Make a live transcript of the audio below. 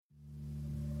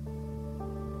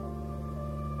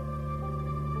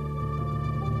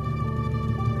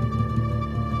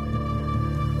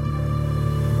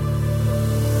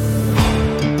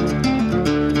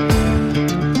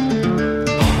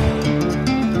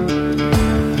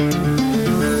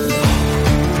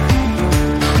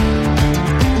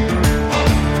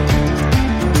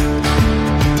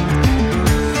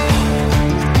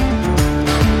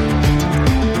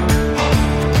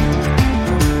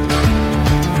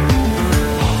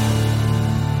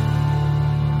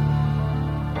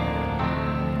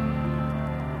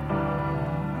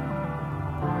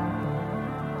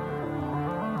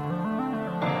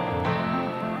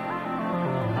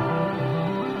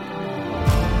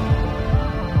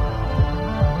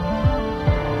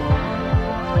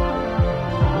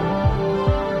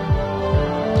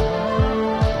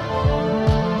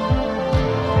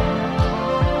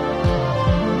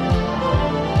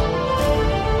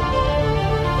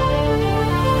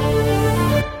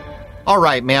All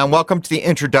right, man. Welcome to the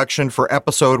introduction for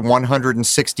episode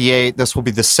 168. This will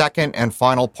be the second and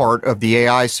final part of the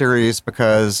AI series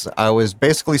because I was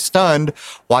basically stunned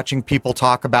watching people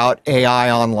talk about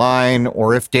AI online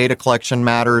or if data collection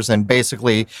matters and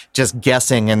basically just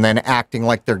guessing and then acting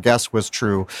like their guess was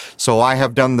true. So I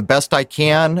have done the best I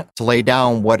can to lay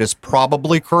down what is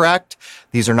probably correct.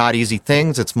 These are not easy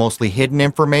things. It's mostly hidden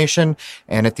information.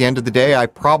 And at the end of the day, I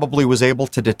probably was able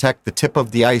to detect the tip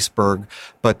of the iceberg.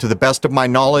 But to the best of my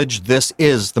knowledge, this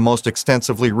is the most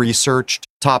extensively researched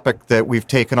topic that we've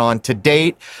taken on to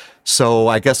date. So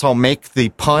I guess I'll make the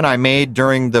pun I made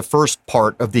during the first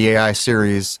part of the AI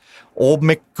series. Old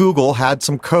McGoogle had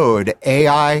some code,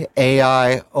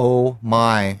 AI, oh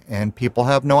my, and people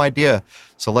have no idea.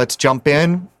 So let's jump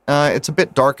in. It's a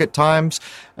bit dark at times,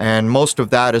 and most of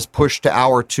that is pushed to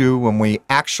hour 2 when we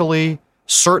actually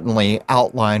certainly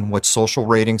outline what social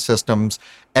rating systems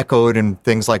echoed in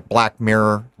things like Black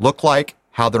Mirror look like,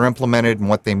 how they're implemented, and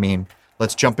what they mean.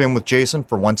 Let's jump in with Jason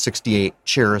for 168.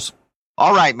 Cheers.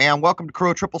 All right, man. Welcome to Crow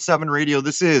 777 Radio.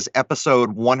 This is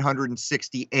episode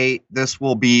 168. This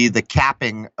will be the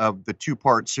capping of the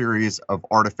 2-part series of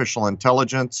artificial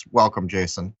intelligence. Welcome,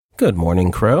 Jason. Good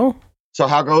morning, Crow. So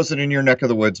how goes it in your neck of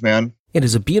the woods, man? It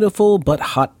is a beautiful but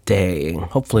hot day.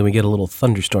 Hopefully we get a little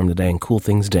thunderstorm today and cool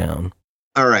things down.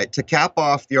 All right. To cap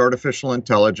off the artificial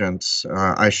intelligence,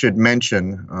 I should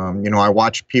mention, I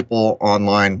watch people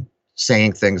online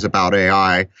saying things about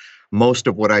AI. Most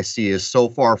of what I see is so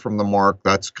far from the mark.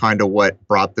 That's kind of what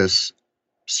brought this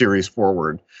series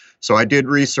forward. So I did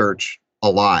research a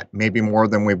lot, maybe more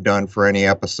than we've done for any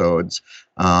episodes.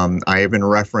 I even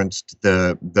referenced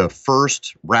the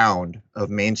first round of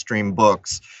mainstream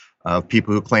books of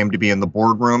people who claim to be in the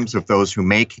boardrooms of those who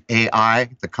make AI,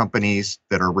 the companies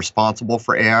that are responsible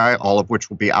for AI, all of which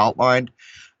will be outlined.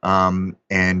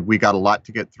 And we got a lot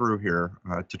to get through here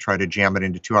to try to jam it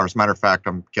into 2 hours. Matter of fact,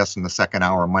 I'm guessing the second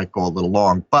hour might go a little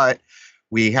long, but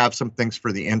we have some things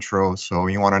for the intro. So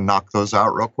you want to knock those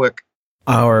out real quick?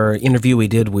 Our interview we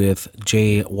did with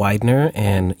Jay Widener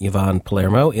and Yvonne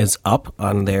Palermo is up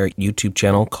on their YouTube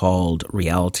channel called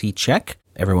Reality Check.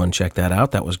 Everyone check that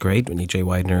out. That was great. Jay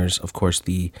Widener is, of course,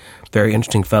 the very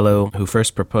interesting fellow who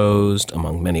first proposed,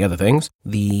 among many other things,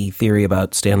 the theory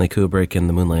about Stanley Kubrick and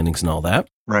the moon landings and all that.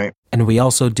 Right. And we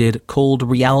also did Cold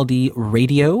Reality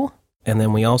Radio, and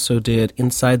then we also did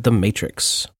Inside the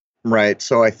Matrix. Right.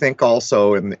 So I think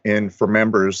also in for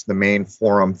members, the main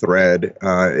forum thread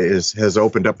has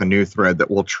opened up a new thread that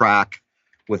will track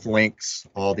with links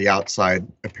all the outside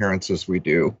appearances we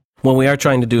do. Well, we are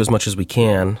trying to do as much as we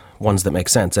can, ones that make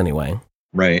sense anyway.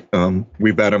 Right.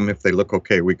 We vet them. If they look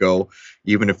okay, we go.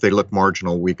 Even if they look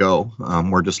marginal, we go.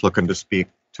 We're just looking to speak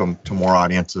to more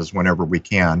audiences whenever we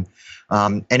can.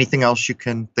 Anything else you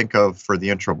can think of for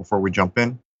the intro before we jump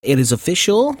in? It is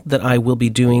official that I will be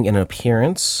doing an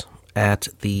appearance at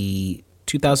the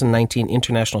 2019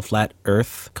 International Flat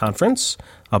Earth Conference.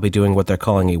 I'll be doing what they're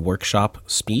calling a workshop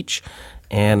speech,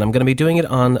 and I'm going to be doing it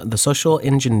on the social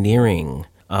engineering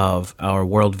of our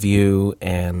worldview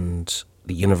and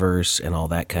the universe and all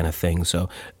that kind of thing. So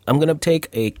I'm going to take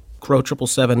a Crow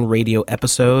 777 radio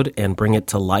episode and bring it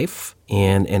to life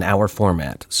in an hour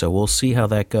format. So we'll see how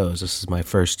that goes. This is my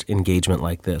first engagement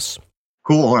like this.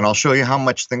 Cool, and I'll show you how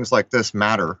much things like this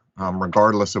matter,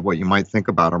 regardless of what you might think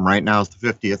about them. Right now is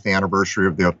the 50th anniversary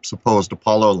of the supposed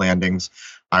Apollo landings.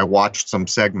 I watched some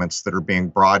segments that are being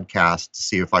broadcast to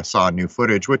see if I saw new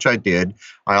footage, which I did.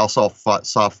 I also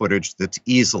saw footage that's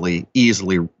easily,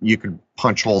 you could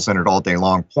punch holes in it all day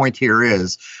long. Point here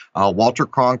is, Walter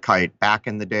Cronkite, back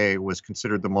in the day, was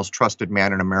considered the most trusted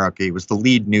man in America. He was the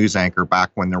lead news anchor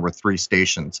back when there were 3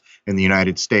 stations in the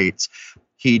United States.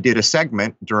 He did a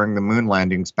segment during the moon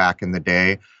landings back in the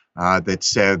day that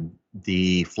said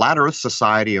the Flat Earth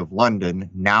Society of London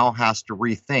now has to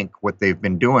rethink what they've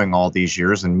been doing all these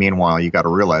years. And meanwhile, you got to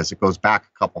realize it goes back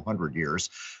a couple hundred years.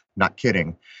 Not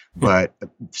kidding. But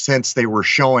since they were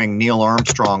showing Neil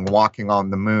Armstrong walking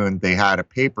on the moon, they had a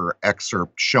paper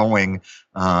excerpt showing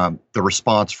the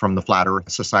response from the Flat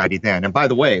Earth Society then. And by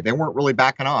the way, they weren't really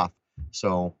backing off.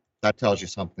 So that tells you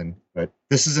something. But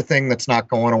this is a thing that's not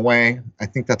going away. I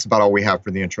think that's about all we have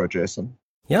for the intro, Jason.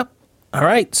 Yep. All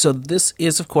right. So this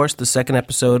is, of course, the second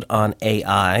episode on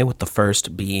AI, with the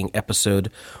first being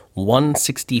episode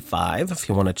 165, if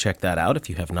you want to check that out, if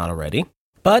you have not already.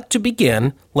 But to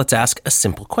begin, let's ask a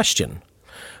simple question.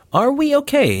 Are we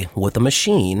okay with a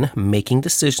machine making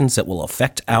decisions that will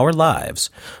affect our lives,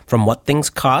 from what things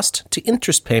cost to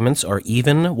interest payments or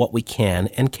even what we can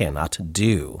and cannot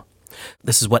do?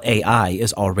 This is what AI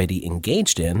is already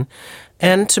engaged in.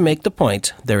 And to make the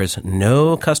point, there is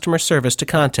no customer service to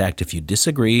contact if you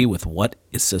disagree with what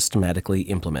is systematically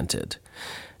implemented.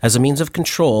 As a means of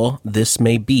control, this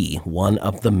may be one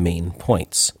of the main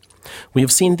points. We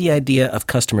have seen the idea of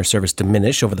customer service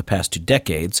diminish over the past 2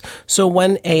 decades, so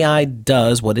when AI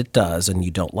does what it does and you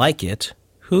don't like it,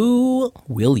 who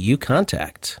will you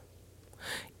contact?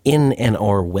 In an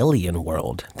Orwellian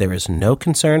world, there is no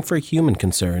concern for human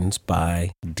concerns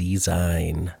by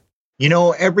design. You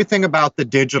know, everything about the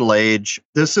digital age,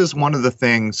 this is one of the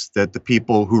things that the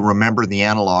people who remember the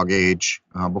analog age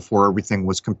before everything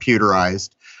was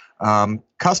computerized,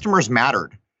 customers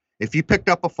mattered. If you picked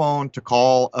up a phone to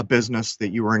call a business that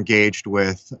you were engaged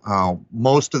with,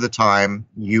 most of the time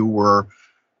you were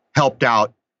helped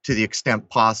out to the extent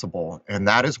possible. And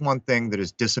that is one thing that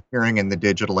is disappearing in the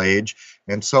digital age.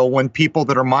 And so when people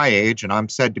that are my age, and I'm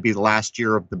said to be the last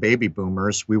year of the baby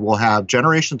boomers, we will have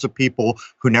generations of people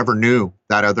who never knew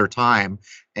that other time.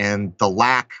 And the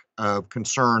lack of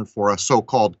concern for a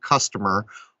so-called customer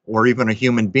or even a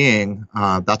human being,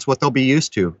 that's what they'll be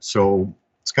used to. So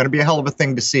it's going to be a hell of a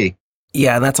thing to see.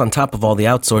 Yeah, and that's on top of all the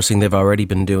outsourcing they've already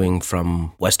been doing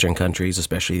from Western countries,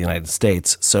 especially the United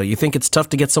States. So you think it's tough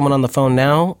to get someone on the phone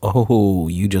now? Oh,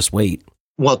 you just wait.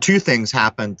 Well, 2 things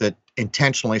happened that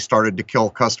intentionally started to kill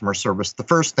customer service. The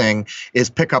first thing is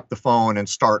pick up the phone and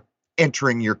start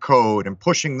entering your code and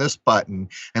pushing this button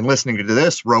and listening to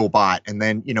this robot. And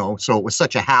then, so it was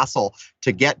such a hassle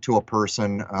to get to a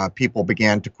person, people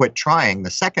began to quit trying. The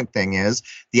second thing is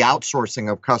the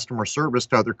outsourcing of customer service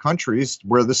to other countries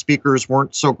where the speakers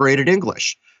weren't so great at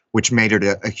English, which made it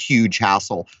a huge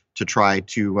hassle to try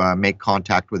to make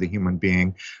contact with a human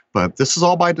being. But this is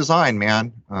all by design,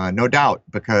 man, no doubt,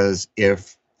 because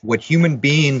if what human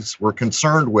beings were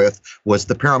concerned with was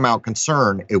the paramount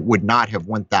concern, it would not have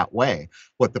went that way.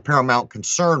 What the paramount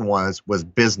concern was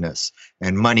business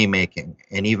and money making.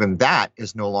 And even that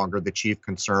is no longer the chief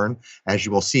concern. As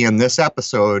you will see in this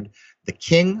episode, the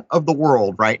king of the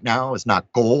world right now is not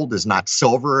gold, is not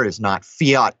silver, is not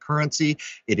fiat currency.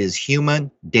 It is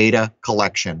human data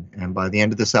collection. And by the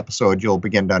end of this episode, you'll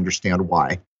begin to understand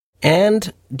why.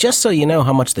 And just so you know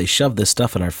how much they shove this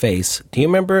stuff in our face, do you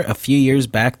remember a few years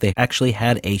back they actually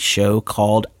had a show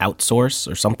called Outsource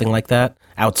or something like that?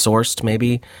 Outsourced,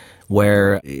 maybe,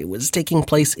 where it was taking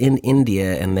place in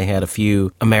India and they had a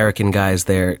few American guys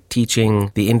there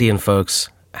teaching the Indian folks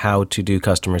how to do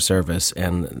customer service.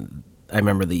 And I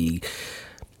remember the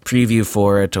preview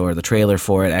for it or the trailer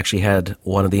for it actually had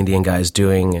one of the Indian guys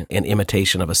doing an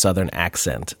imitation of a Southern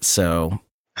accent. So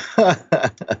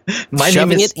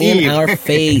shoving it in our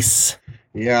face.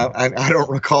 Yeah, I don't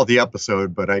recall the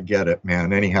episode, but I get it,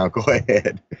 man. Anyhow, go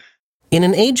ahead. In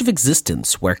an age of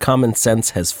existence where common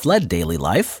sense has fled daily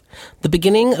life, the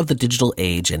beginning of the digital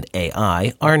age and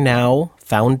AI are now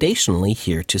foundationally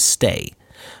here to stay.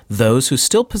 Those who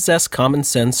still possess common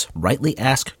sense rightly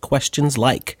ask questions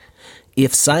like,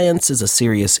 if science is a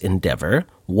serious endeavor,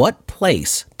 what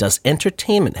place does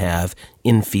entertainment have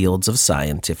in fields of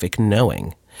scientific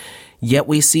knowing? Yet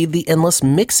we see the endless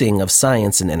mixing of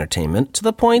science and entertainment to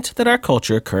the point that our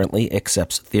culture currently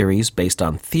accepts theories based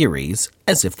on theories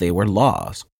as if they were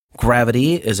laws.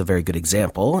 Gravity is a very good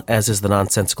example, as is the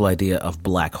nonsensical idea of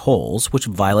black holes, which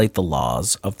violate the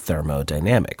laws of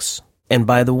thermodynamics. And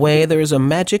by the way, there is a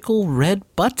magical red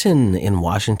button in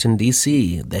Washington,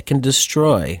 D.C. that can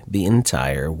destroy the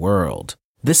entire world.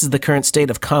 This is the current state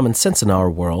of common sense in our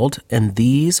world, and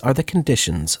these are the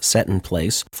conditions set in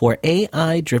place for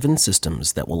AI-driven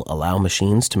systems that will allow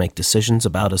machines to make decisions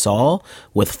about us all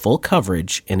with full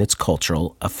coverage in its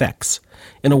cultural effects.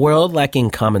 In a world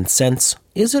lacking common sense,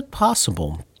 is it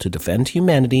possible to defend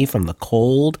humanity from the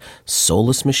cold,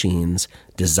 soulless machines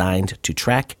designed to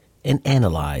track and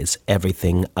analyze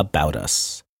everything about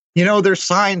us? You know, there's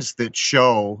signs that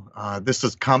show this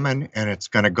is coming and it's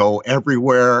going to go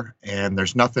everywhere and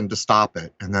there's nothing to stop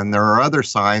it. And then there are other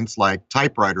signs like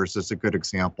typewriters is a good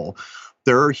example.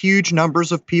 There are huge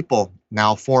numbers of people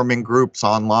now forming groups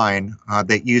online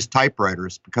that use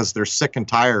typewriters because they're sick and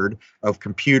tired of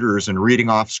computers and reading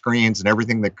off screens and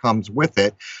everything that comes with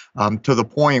it, to the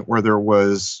point where there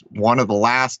was one of the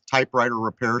last typewriter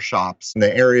repair shops in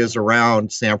the areas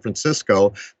around San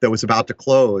Francisco that was about to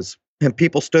close. And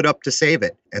people stood up to save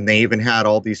it. And they even had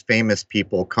all these famous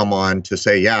people come on to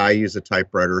say, yeah, I use a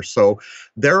typewriter. So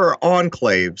there are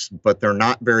enclaves, but they're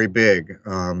not very big.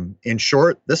 In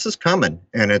short, this is coming,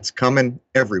 and it's coming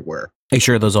everywhere. Are you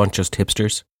sure those aren't just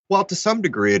hipsters? Well, to some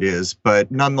degree it is,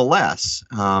 but nonetheless,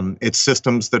 it's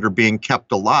systems that are being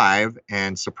kept alive.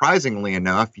 And surprisingly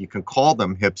enough, you can call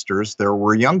them hipsters. There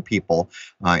were young people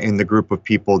in the group of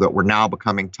people that were now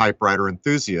becoming typewriter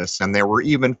enthusiasts. And there were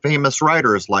even famous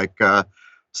writers like,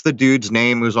 what's the dude's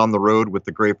name who's on the road with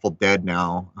the Grateful Dead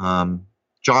now?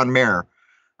 John Mayer.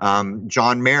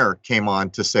 John Mayer came on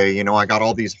to say, I got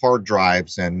all these hard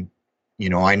drives and,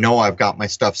 I know I've got my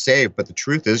stuff saved, but the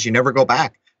truth is you never go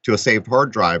back to a saved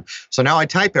hard drive. So now I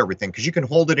type everything because you can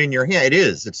hold it in your hand.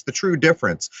 It's the true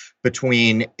difference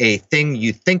between a thing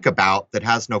you think about that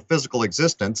has no physical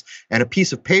existence and a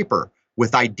piece of paper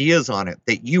with ideas on it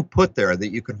that you put there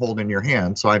that you can hold in your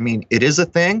hand. So, it is a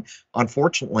thing,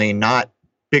 unfortunately, not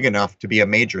big enough to be a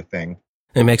major thing.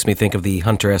 It makes me think of the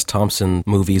Hunter S. Thompson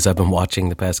movies I've been watching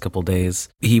the past couple of days.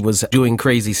 He was doing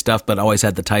crazy stuff, but always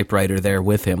had the typewriter there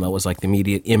with him. That was like the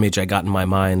immediate image I got in my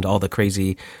mind, all the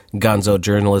crazy gonzo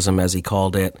journalism, as he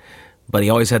called it. But he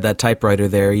always had that typewriter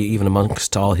there, even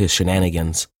amongst all his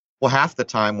shenanigans. Well, half the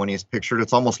time when he's pictured,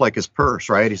 it's almost like his purse,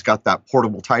 right? He's got that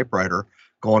portable typewriter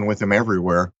going with him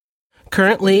everywhere.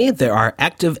 Currently, there are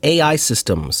active AI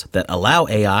systems that allow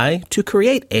AI to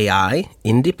create AI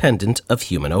independent of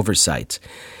human oversight.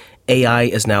 AI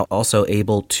is now also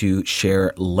able to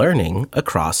share learning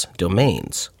across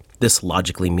domains. This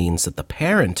logically means that the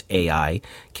parent AI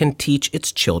can teach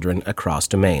its children across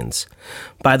domains.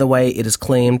 By the way, it is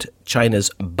claimed China's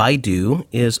Baidu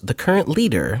is the current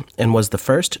leader and was the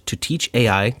first to teach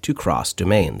AI to cross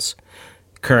domains.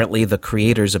 Currently, the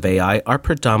creators of AI are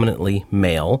predominantly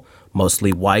male,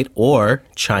 mostly white or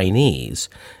Chinese,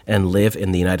 and live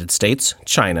in the United States,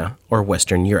 China, or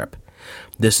Western Europe.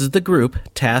 This is the group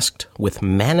tasked with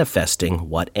manifesting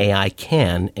what AI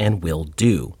can and will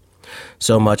do.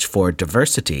 So much for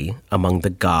diversity among the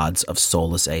gods of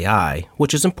soulless AI,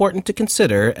 which is important to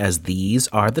consider as these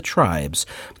are the tribes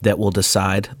that will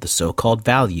decide the so-called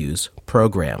values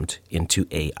programmed into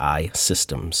AI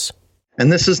systems.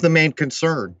 And this is the main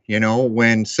concern,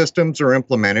 when systems are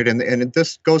implemented, and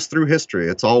this goes through history.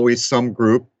 It's always some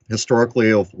group,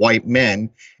 historically of white men,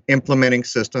 implementing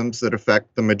systems that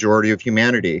affect the majority of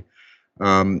humanity.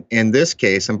 In this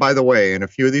case, and by the way, in a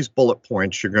few of these bullet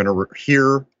points, you're going to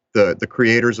hear the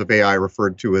creators of AI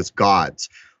referred to as gods.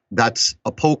 That's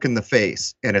a poke in the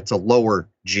face, and it's a lower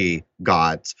G,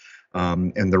 gods.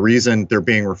 And the reason they're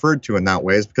being referred to in that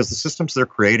way is because the systems they're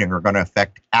creating are going to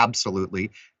affect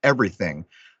absolutely everything.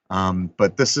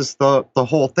 But this is the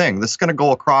whole thing. This is going to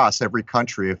go across every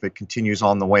country if it continues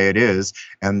on the way it is.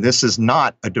 And this is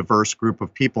not a diverse group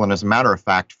of people. And as a matter of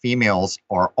fact, females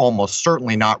are almost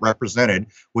certainly not represented,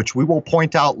 which we will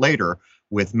point out later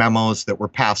with memos that were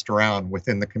passed around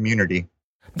within the community.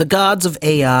 The gods of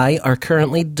AI are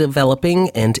currently developing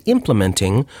and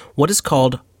implementing what is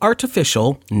called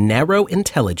Artificial Narrow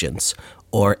Intelligence,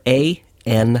 or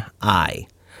ANI.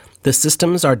 The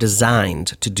systems are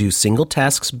designed to do single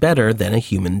tasks better than a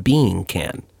human being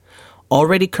can.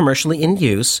 Already commercially in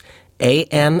use,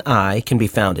 ANI can be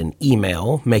found in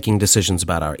email, making decisions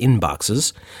about our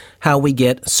inboxes, how we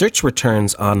get search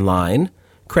returns online,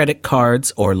 credit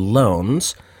cards or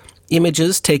loans,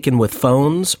 images taken with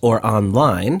phones or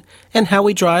online, and how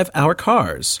we drive our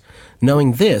cars.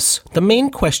 Knowing this, the main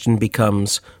question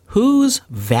becomes, whose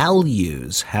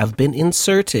values have been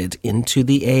inserted into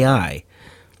the AI?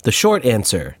 The short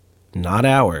answer, not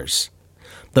ours.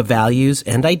 The values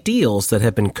and ideals that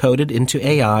have been coded into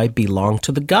AI belong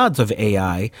to the gods of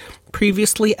AI,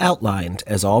 previously outlined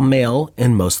as all male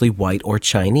and mostly white or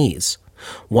Chinese.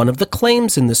 One of the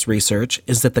claims in this research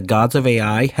is that the gods of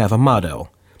AI have a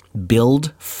motto: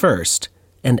 build first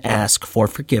and ask for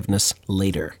forgiveness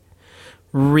later.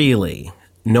 Really,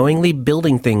 knowingly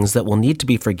building things that will need to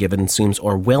be forgiven seems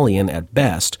Orwellian at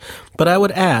best, but I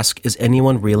would ask, is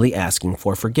anyone really asking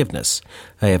for forgiveness?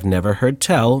 I have never heard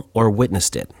tell or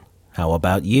witnessed it. How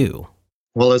about you?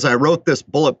 Well, as I wrote this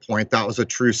bullet point, that was a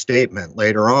true statement.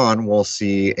 Later on, we'll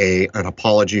see an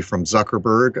apology from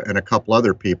Zuckerberg and a couple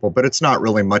other people, but it's not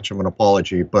really much of an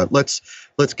apology. But let's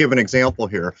give an example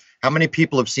here. How many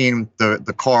people have seen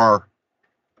the car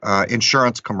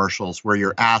insurance commercials where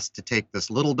you're asked to take this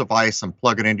little device and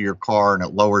plug it into your car and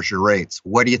it lowers your rates?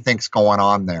 What do you think's going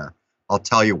on there? I'll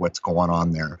tell you what's going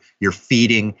on there. You're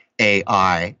feeding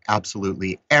AI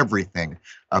absolutely everything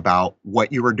about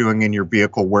what you are doing in your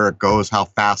vehicle, where it goes, how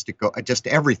fast it goes, just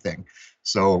everything.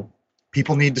 So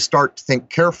people need to start to think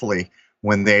carefully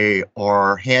when they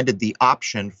are handed the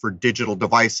option for digital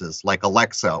devices like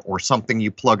Alexa or something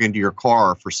you plug into your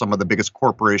car for some of the biggest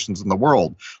corporations in the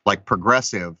world, like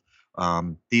Progressive,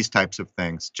 these types of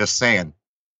things. Just saying.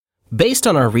 Based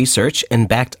on our research and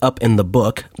backed up in the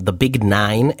book, The Big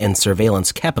Nine and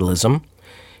Surveillance Capitalism,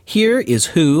 here is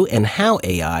who and how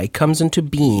AI comes into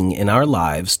being in our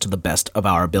lives to the best of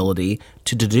our ability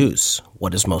to deduce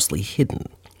what is mostly hidden.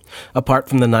 Apart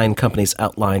from the 9 companies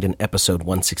outlined in episode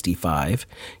 165,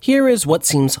 here is what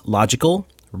seems logical,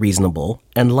 reasonable,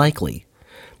 and likely.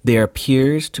 There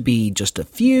appears to be just a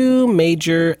few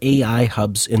major AI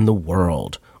hubs in the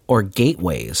world, or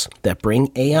gateways that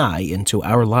bring AI into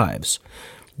our lives.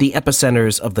 The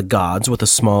epicenters of the gods with a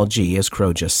small g, as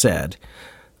Crow just said,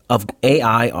 of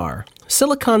AI are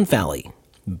Silicon Valley,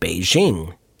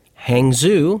 Beijing,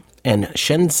 Hangzhou, and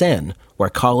Shenzhen, where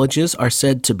colleges are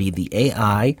said to be the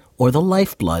AI or the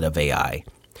lifeblood of AI.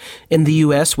 In the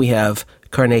U.S., we have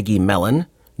Carnegie Mellon,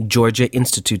 Georgia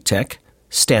Institute Tech,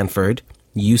 Stanford,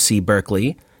 UC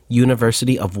Berkeley,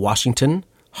 University of Washington,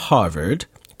 Harvard,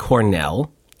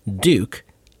 Cornell, Duke,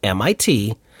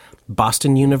 MIT,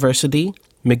 Boston University,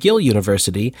 McGill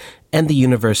University, and the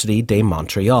Université de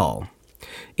Montréal.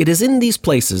 It is in these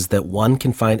places that one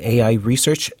can find AI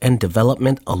research and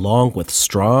development along with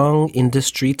strong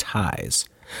industry ties.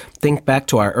 Think back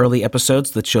to our early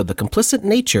episodes that showed the complicit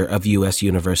nature of U.S.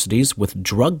 universities with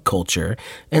drug culture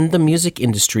and the music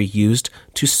industry used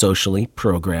to socially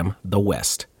program the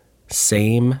West.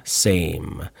 Same.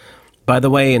 By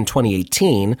the way, in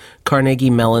 2018,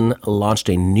 Carnegie Mellon launched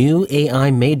a new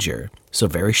AI major, so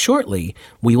very shortly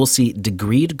we will see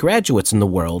degreed graduates in the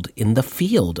world in the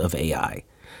field of AI.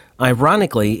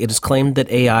 Ironically, it is claimed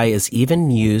that AI is even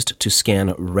used to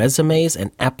scan resumes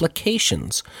and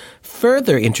applications,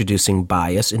 further introducing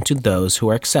bias into those who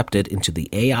are accepted into the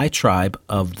AI tribe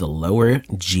of the lower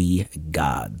G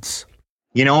gods.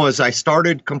 You know, as I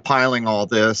started compiling all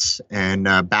this and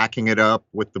backing it up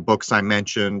with the books I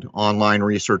mentioned, online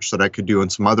research that I could do, and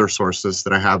some other sources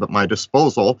that I have at my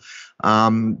disposal,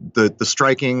 the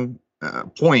striking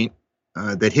point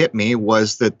that hit me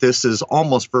was that this is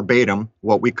almost verbatim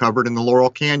what we covered in the Laurel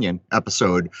Canyon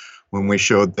episode when we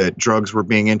showed that drugs were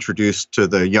being introduced to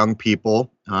the young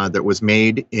people that was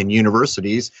made in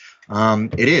universities.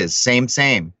 It is same.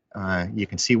 You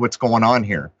can see what's going on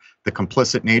here, the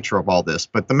complicit nature of all this.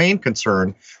 But the main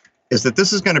concern is that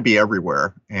this is going to be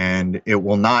everywhere, and it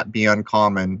will not be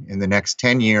uncommon in the next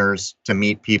 10 years to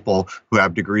meet people who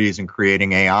have degrees in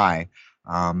creating AI.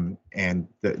 And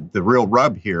the real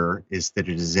rub here is that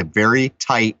it is a very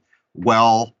tight,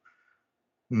 how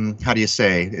do you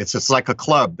say? It's like a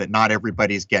club that not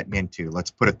everybody's getting into.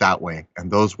 Let's put it that way. And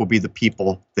those will be the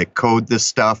people that code this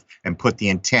stuff and put the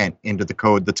intent into the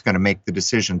code that's going to make the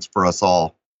decisions for us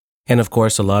all. And of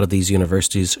course, a lot of these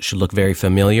universities should look very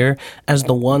familiar as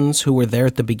the ones who were there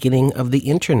at the beginning of the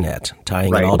internet,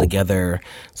 tying it all together.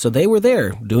 So they were there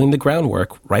doing the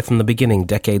groundwork right from the beginning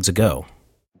decades ago.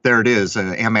 There it is.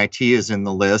 MIT is in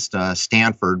the list,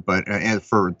 Stanford, but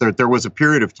there was a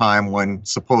period of time when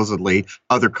supposedly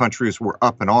other countries were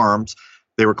up in arms.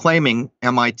 They were claiming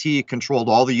MIT controlled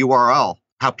all the URL,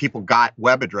 how people got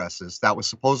web addresses. That was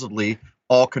supposedly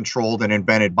all controlled and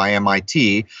invented by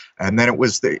MIT. And then it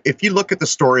was, if you look at the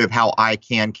story of how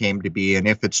ICANN came to be, and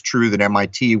if it's true that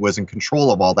MIT was in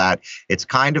control of all that, it's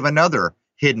kind of another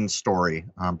hidden story,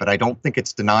 but I don't think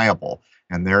it's deniable.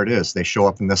 And there it is. They show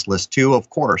up in this list too, of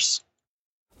course.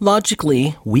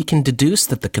 Logically, we can deduce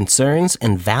that the concerns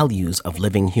and values of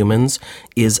living humans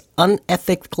is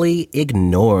unethically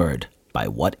ignored by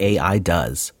what AI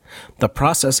does. The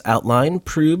process outline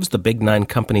proves the big 9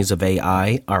 companies of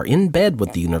AI are in bed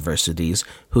with the universities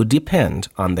who depend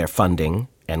on their funding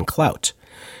and clout.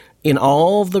 In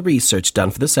all of the research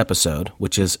done for this episode,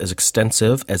 which is as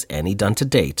extensive as any done to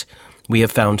date, we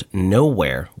have found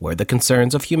nowhere where the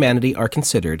concerns of humanity are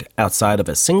considered outside of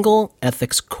a single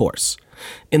ethics course.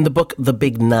 In the book The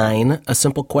Big Nine, a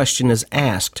simple question is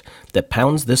asked that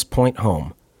pounds this point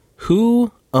home.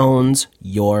 Who owns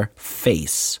your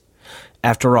face?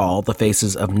 After all, the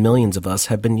faces of millions of us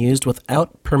have been used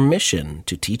without permission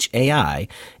to teach AI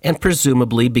and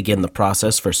presumably begin the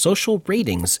process for social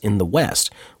ratings in the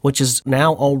West, which is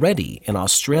now already in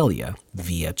Australia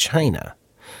via China.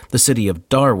 The city of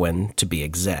Darwin, to be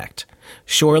exact.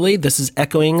 Surely this is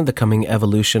echoing the coming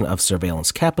evolution of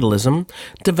surveillance capitalism,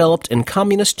 developed in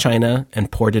communist China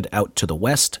and ported out to the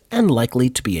West, and likely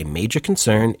to be a major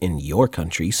concern in your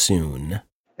country soon.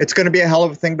 It's going to be a hell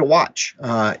of a thing to watch.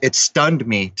 It stunned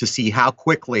me to see how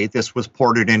quickly this was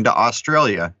ported into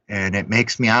Australia, and it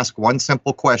makes me ask one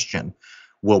simple question.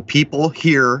 Will people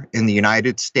here in the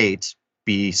United States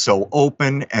be so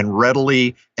open and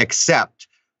readily accept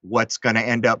what's going to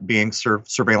end up being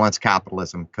surveillance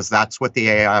capitalism? Because that's what the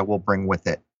AI will bring with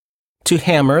it. To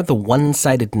hammer the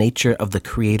one-sided nature of the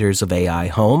creators of AI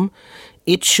home,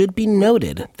 It should be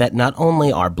noted that not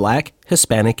only are Black,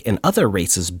 Hispanic, and other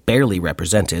races barely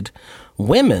represented,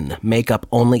 women make up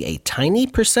only a tiny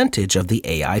percentage of the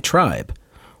AI tribe.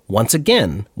 Once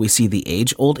again, we see the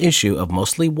age-old issue of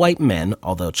mostly white men,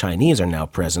 although Chinese are now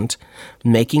present,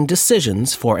 making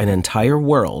decisions for an entire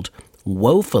world,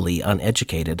 woefully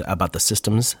uneducated about the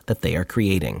systems that they are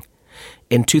creating.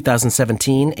 In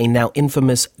 2017, a now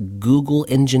infamous Google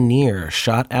engineer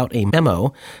shot out a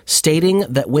memo stating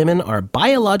that women are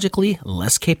biologically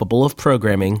less capable of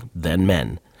programming than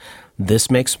men. This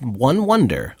makes one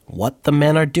wonder what the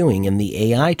men are doing in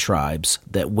the AI tribes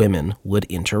that women would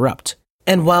interrupt.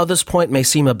 And while this point may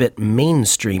seem a bit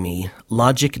mainstreamy,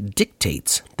 logic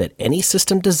dictates that any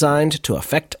system designed to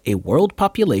affect a world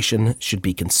population should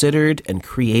be considered and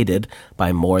created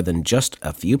by more than just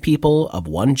a few people of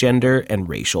one gender and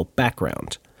racial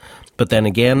background. But then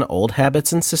again, old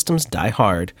habits and systems die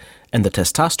hard, and the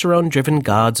testosterone-driven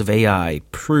gods of AI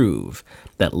prove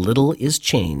that little is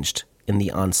changed in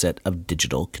the onset of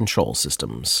digital control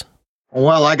systems.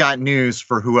 Well, I got news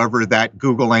for whoever that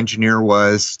Google engineer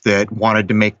was that wanted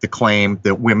to make the claim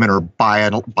that women are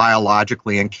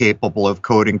biologically incapable of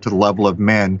coding to the level of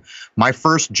men. My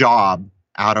first job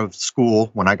out of school,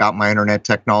 when I got my internet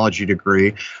technology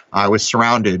degree, I was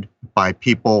surrounded by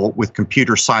people with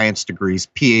computer science degrees,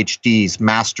 PhDs,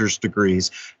 master's degrees,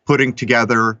 putting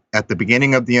together at the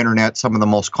beginning of the internet some of the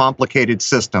most complicated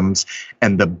systems,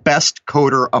 and the best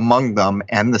coder among them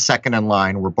and the second in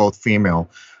line were both female.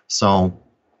 So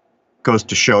goes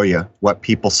to show you what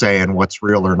people say and what's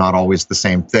real are not always the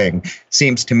same thing.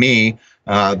 Seems to me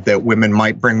that women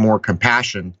might bring more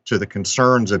compassion to the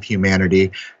concerns of humanity,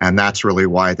 and that's really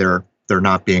why they're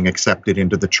not being accepted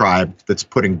into the tribe that's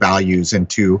putting values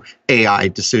into AI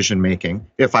decision making,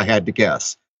 if I had to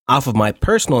guess. Off of my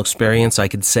personal experience, I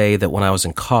could say that when I was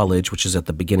in college, which is at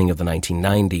the beginning of the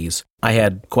 1990s, I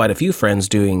had quite a few friends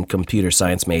doing computer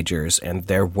science majors, and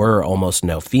there were almost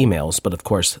no females, but of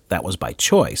course that was by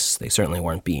choice. They certainly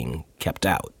weren't being kept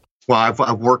out. Well,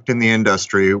 I've worked in the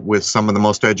industry with some of the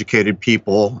most educated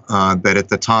people that at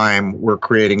the time were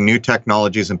creating new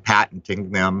technologies and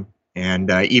patenting them, and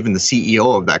even the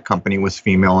CEO of that company was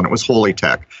female, and it was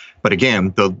Holytech. But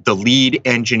again, the lead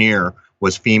engineer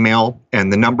was female,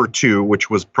 and the number two, which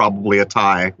was probably a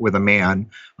tie with a man,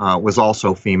 was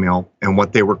also female. And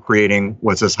what they were creating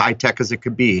was as high tech as it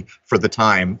could be for the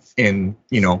time in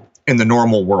the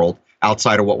normal world,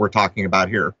 outside of what we're talking about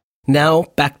here. Now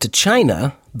back to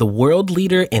China, the world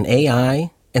leader in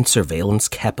AI and surveillance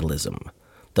capitalism.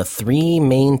 The three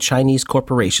main Chinese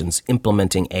corporations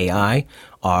implementing AI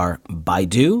are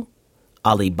Baidu,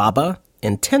 Alibaba,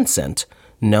 and Tencent,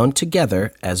 known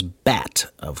together as BAT,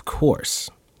 of course.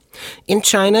 In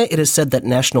China, it is said that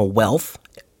national wealth,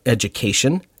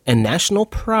 education, and national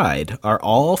pride are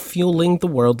all fueling the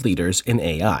world leaders in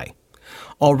AI.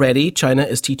 Already, China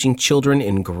is teaching children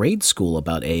in grade school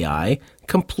about AI,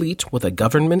 complete with a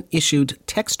government-issued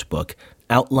textbook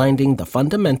outlining the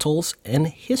fundamentals and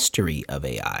history of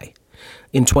AI.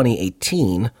 In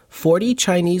 2018, 40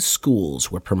 Chinese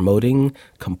schools were promoting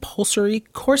compulsory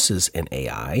courses in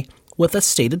AI, with a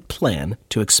stated plan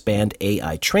to expand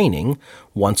AI training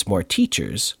once more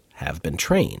teachers have been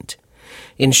trained.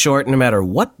 In short, no matter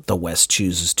what the West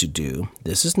chooses to do,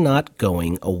 this is not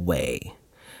going away.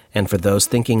 And for those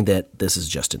thinking that this is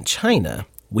just in China,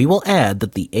 we will add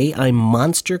that the AI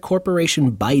monster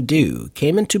corporation Baidu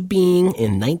came into being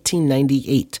in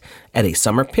 1998 at a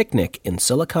summer picnic in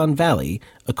Silicon Valley,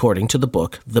 according to the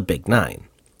book The Big Nine.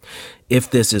 If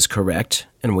this is correct,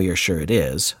 and we are sure it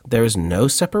is, there is no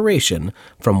separation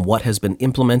from what has been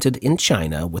implemented in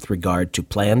China with regard to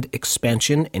planned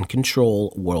expansion and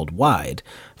control worldwide,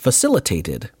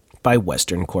 facilitated by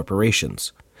Western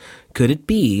corporations. Could it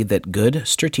be that good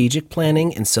strategic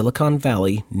planning in Silicon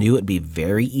Valley knew it'd be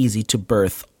very easy to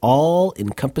birth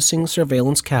all-encompassing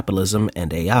surveillance capitalism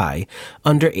and AI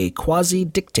under a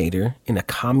quasi-dictator in a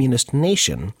communist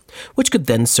nation, which could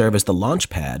then serve as the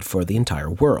launchpad for the entire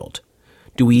world?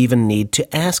 Do we even need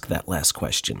to ask that last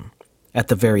question? At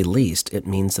the very least, it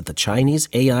means that the Chinese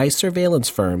AI surveillance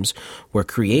firms were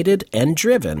created and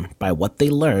driven by what they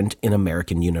learned in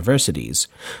American universities.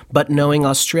 But knowing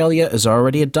Australia is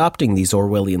already adopting these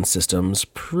Orwellian systems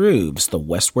proves the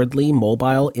westwardly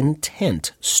mobile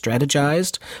intent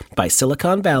strategized by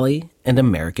Silicon Valley and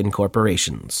American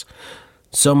corporations.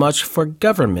 So much for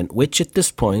government, which at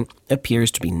this point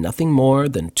appears to be nothing more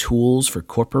than tools for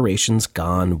corporations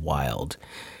gone wild.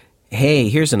 Hey,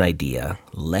 here's an idea.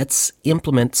 Let's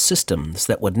implement systems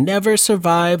that would never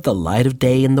survive the light of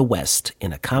day in the West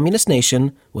in a communist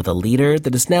nation with a leader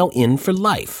that is now in for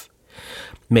life.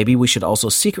 Maybe we should also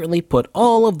secretly put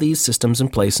all of these systems in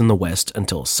place in the West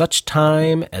until such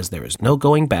time as there is no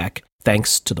going back,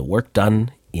 thanks to the work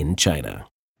done in China.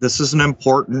 This is an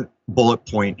important bullet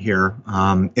point here.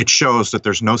 It shows that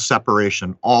there's no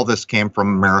separation. All this came from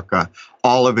America.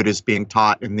 All of it is being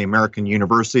taught in the American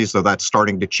universities, though that's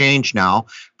starting to change now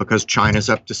because China's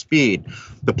up to speed.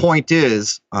 The point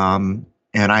is, and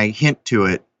I hint to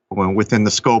it within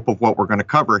the scope of what we're going to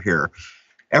cover here,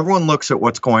 everyone looks at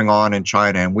what's going on in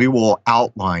China, and we will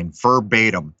outline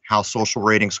verbatim how social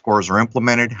rating scores are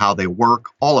implemented, how they work,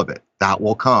 all of it. That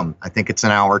will come. I think it's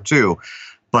an hour or two.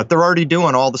 But they're already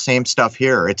doing all the same stuff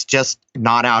here. It's just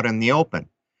not out in the open.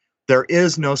 There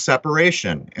is no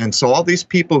separation. And so all these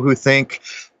people who think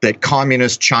that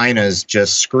communist China is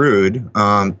just screwed,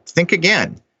 think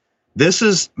again. This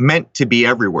is meant to be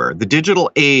everywhere. The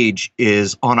digital age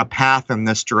is on a path in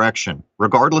this direction,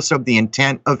 regardless of the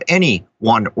intent of any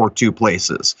one or two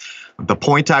places. The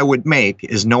point I would make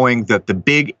is knowing that the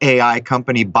big AI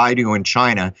company Baidu in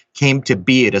China came to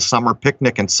be at a summer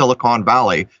picnic in Silicon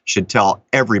Valley should tell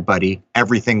everybody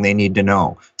everything they need to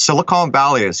know. Silicon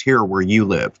Valley is here where you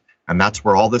live, and that's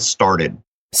where all this started.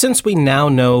 Since we now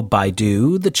know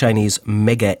Baidu, the Chinese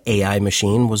mega AI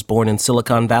machine, was born in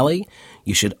Silicon Valley,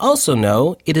 you should also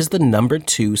know it is the number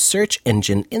 2 search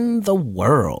engine in the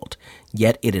world,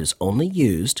 yet it is only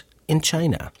used in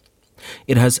China.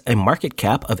 It has a market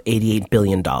cap of $88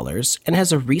 billion and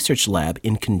has a research lab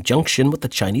in conjunction with the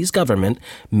Chinese government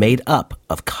made up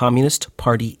of Communist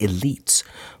Party elites,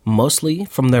 mostly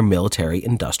from their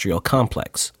military-industrial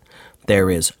complex.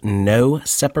 There is no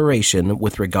separation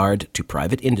with regard to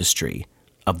private industry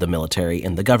of the military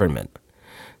and the government.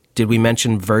 Did we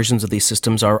mention versions of these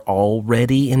systems are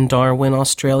already in Darwin,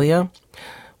 Australia?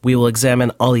 We will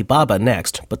examine Alibaba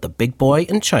next, but the big boy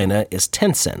in China is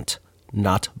Tencent,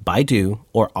 not Baidu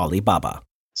or Alibaba.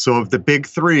 So of the big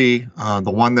three,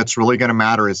 the one that's really going to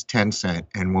matter is Tencent.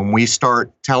 And when we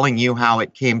start telling you how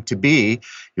it came to be,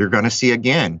 you're going to see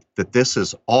again that this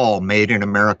is all made in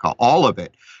America, all of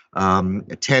it.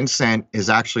 Tencent is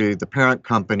actually the parent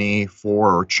company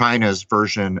for China's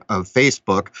version of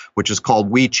Facebook, which is called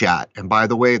WeChat. And by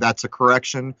the way, that's a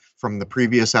correction from the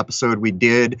previous episode we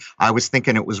did. I was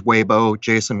thinking it was Weibo.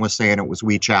 Jason was saying it was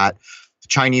WeChat. The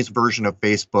Chinese version of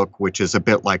Facebook, which is a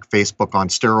bit like Facebook on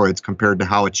steroids compared to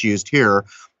how it's used here,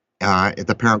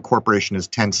 the parent corporation is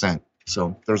Tencent.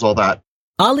 So there's all that.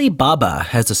 Alibaba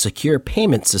has a secure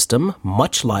payment system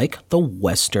much like the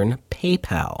Western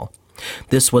PayPal.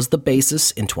 This was the basis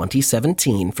in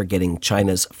 2017 for getting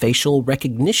China's facial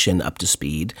recognition up to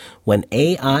speed when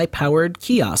AI-powered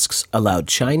kiosks allowed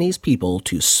Chinese people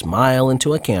to smile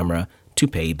into a camera to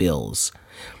pay bills.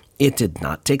 It did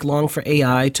not take long for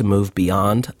AI to move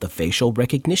beyond the facial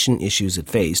recognition issues it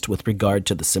faced with regard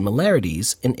to the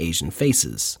similarities in Asian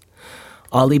faces.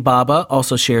 Alibaba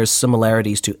also shares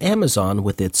similarities to Amazon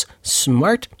with its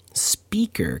smart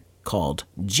speaker called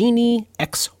Genie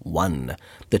X1,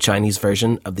 the Chinese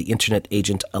version of the internet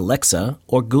agent Alexa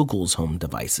or Google's home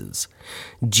devices.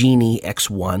 Genie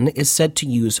X1 is said to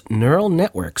use neural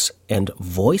networks and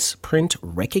voice print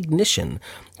recognition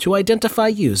to identify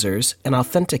users and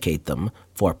authenticate them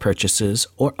for purchases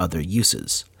or other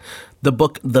uses. The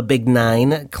book The Big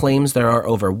Nine claims there are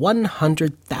over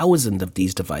 100,000 of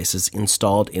these devices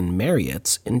installed in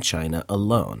Marriott's in China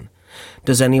alone.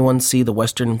 Does anyone see the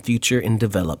Western future in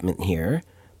development here?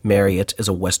 Marriott is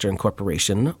a Western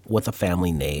corporation with a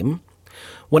family name.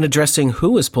 When addressing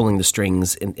who is pulling the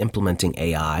strings in implementing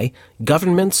AI,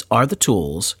 governments are the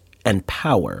tools and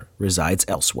power resides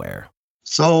elsewhere.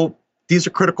 So these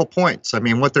are critical points. I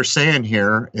mean, what they're saying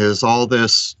here is all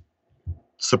this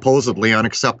supposedly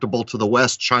unacceptable to the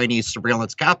West Chinese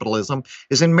surveillance capitalism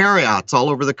is in Marriott's all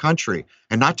over the country,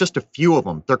 and not just a few of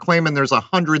them. They're claiming there's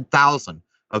 100,000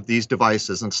 of these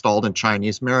devices installed in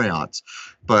Chinese Marriott's.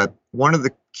 But one of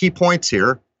the key points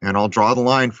here, and I'll draw the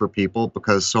line for people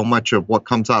because so much of what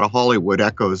comes out of Hollywood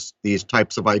echoes these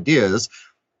types of ideas,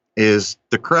 is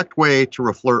the correct way to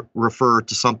refer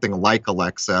to something like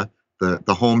Alexa,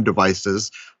 the home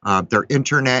devices. They're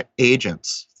internet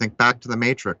agents. Think back to the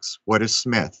Matrix. What is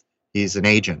Smith? He's an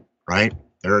agent, right?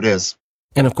 There it is.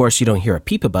 And of course, you don't hear a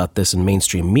peep about this in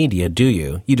mainstream media, do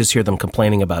you? You just hear them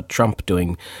complaining about Trump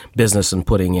doing business and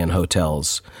putting in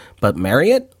hotels. But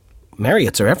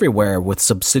Marriott's are everywhere with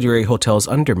subsidiary hotels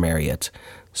under Marriott.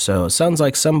 So it sounds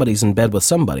like somebody's in bed with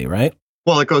somebody, right?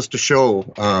 Well, it goes to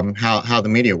show how the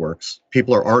media works.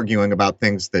 People are arguing about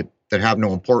things that have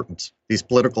no importance. These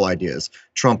political ideas,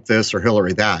 Trump this or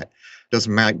Hillary that.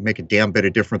 Doesn't make a damn bit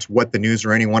of difference what the news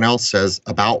or anyone else says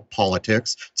about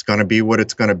politics. It's going to be what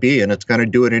it's going to be, and it's going to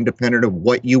do it independent of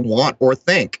what you want or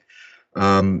think.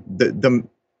 The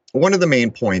one of the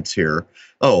main points here.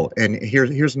 Oh, and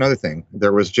here's another thing.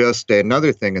 There was just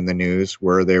another thing in the news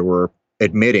where they were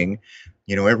admitting,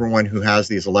 everyone who has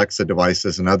these Alexa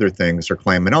devices and other things are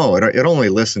claiming, oh, it only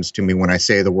listens to me when I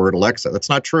say the word Alexa. That's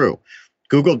not true.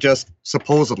 Google just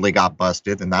supposedly got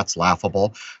busted, and that's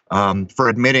laughable, for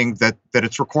admitting that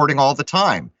it's recording all the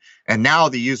time. And now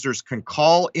the users can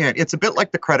call in. It's a bit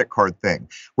like the credit card thing.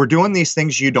 We're doing these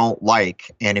things you don't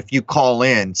like, and if you call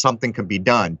in, something can be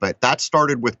done. But that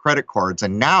started with credit cards,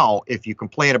 and now if you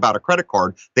complain about a credit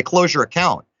card, they close your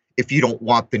account if you don't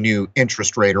want the new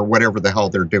interest rate or whatever the hell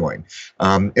they're doing.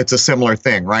 It's a similar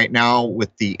thing. Right now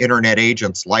with the internet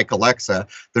agents like Alexa,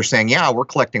 they're saying, yeah, we're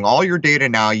collecting all your data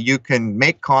now. You can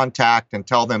make contact and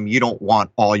tell them you don't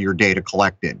want all your data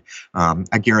collected.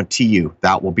 I guarantee you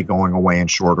that will be going away in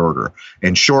short order.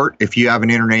 In short, if you have an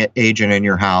internet agent in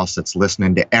your house, it's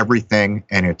listening to everything,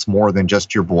 and it's more than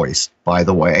just your voice, by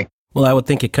the way. Well, I would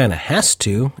think it kind of has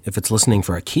to if it's listening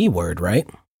for a keyword, right?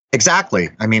 Exactly.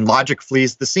 I mean, logic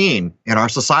flees the scene in our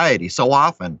society so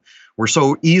often. We're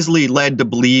so easily led to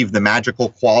believe the magical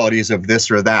qualities of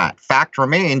this or that. Fact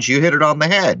remains, you hit it on the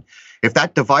head. If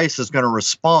that device is going to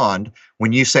respond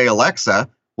when you say Alexa,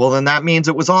 well, then that means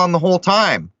it was on the whole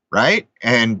time, right?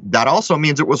 And that also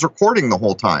means it was recording the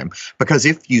whole time. Because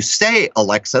if you say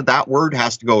Alexa, that word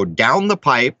has to go down the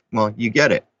pipe. Well, you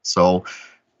get it. So,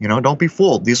 don't be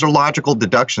fooled. These are logical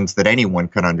deductions that anyone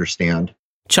can understand.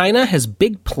 China has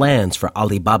big plans for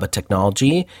Alibaba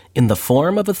technology in the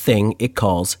form of a thing it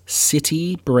calls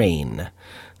City Brain.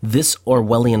 This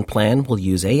Orwellian plan will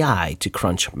use AI to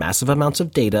crunch massive amounts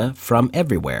of data from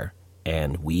everywhere,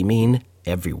 and we mean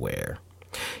everywhere.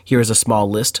 Here is a small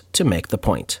list to make the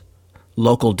point.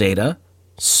 Local data,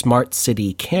 smart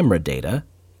city camera data,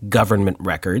 government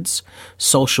records,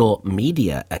 social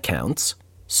media accounts,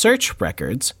 search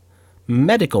records,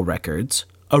 medical records,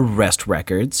 arrest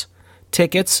records,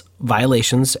 tickets,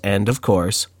 violations, and, of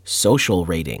course, social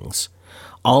ratings.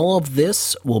 All of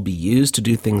this will be used to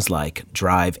do things like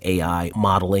drive AI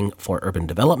modeling for urban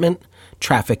development,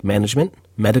 traffic management,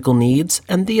 medical needs,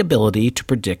 and the ability to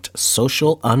predict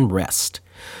social unrest.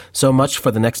 So much for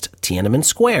the next Tiananmen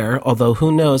Square, although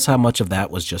who knows how much of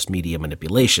that was just media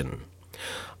manipulation.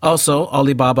 Also,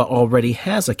 Alibaba already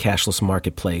has a cashless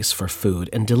marketplace for food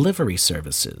and delivery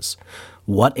services.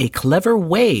 What a clever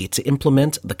way to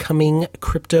implement the coming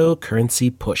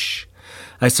cryptocurrency push.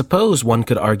 I suppose one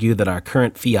could argue that our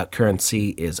current fiat currency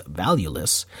is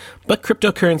valueless, but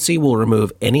cryptocurrency will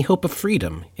remove any hope of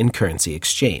freedom in currency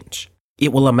exchange.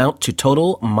 It will amount to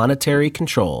total monetary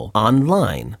control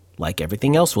online, like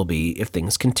everything else will be if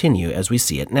things continue as we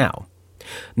see it now.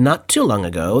 Not too long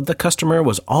ago, the customer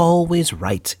was always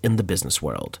right in the business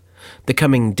world. The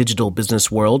coming digital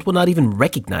business world will not even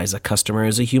recognize a customer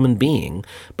as a human being,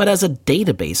 but as a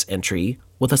database entry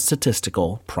with a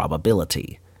statistical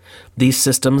probability. These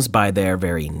systems, by their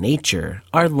very nature,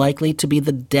 are likely to be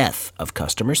the death of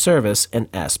customer service and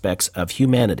aspects of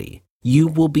humanity. You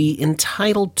will be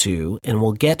entitled to and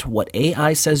will get what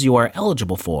AI says you are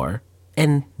eligible for,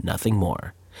 and nothing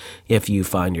more. If you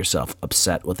find yourself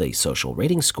upset with a social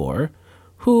rating score,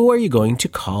 who are you going to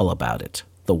call about it?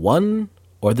 The 1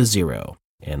 or the 0?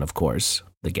 And of course,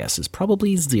 the guess is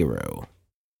probably 0.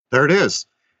 There it is.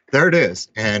 There it is.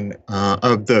 And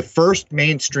of the first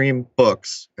mainstream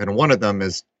books, and one of them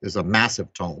is a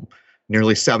massive tome,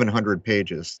 nearly 700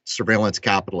 pages, Surveillance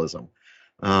Capitalism.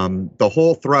 The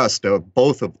whole thrust of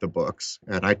both of the books,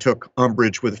 and I took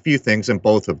umbrage with a few things in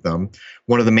both of them.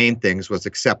 One of the main things was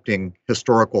accepting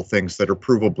historical things that are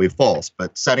provably false.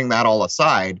 But setting that all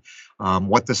aside,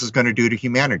 what this is going to do to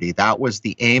humanity, that was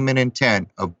the aim and intent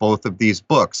of both of these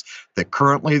books, that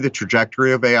currently the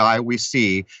trajectory of AI we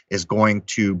see is going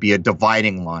to be a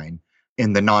dividing line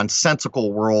in the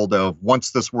nonsensical world of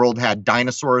once this world had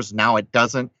dinosaurs, now it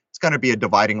doesn't. It's going to be a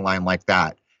dividing line like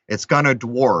that. It's going to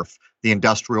dwarf the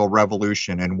Industrial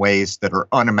Revolution in ways that are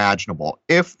unimaginable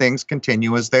if things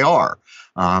continue as they are.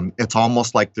 It's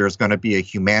almost like there's going to be a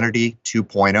humanity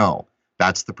 2.0.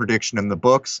 That's the prediction in the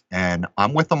books, and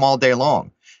I'm with them all day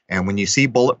long. And when you see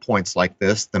bullet points like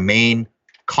this, the main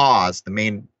cause, the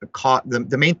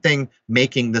main thing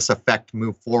making this effect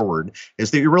move forward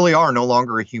is that you really are no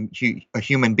longer a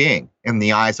human being in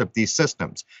the eyes of these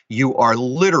systems. You are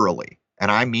literally,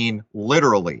 and I mean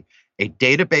literally, a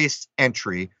database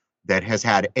entry that has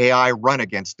had AI run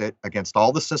against it, against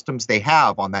all the systems they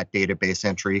have on that database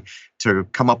entry to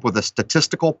come up with a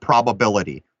statistical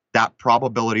probability. That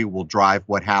probability will drive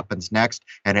what happens next,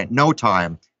 and at no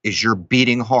time is your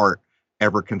beating heart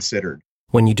ever considered.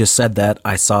 When you just said that,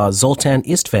 I saw Zoltan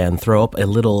Istvan throw up a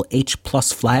little H+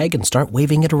 flag and start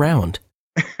waving it around.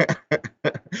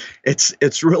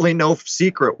 It's really no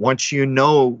secret once you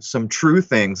know some true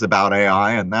things about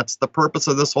AI, and that's the purpose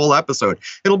of this whole episode.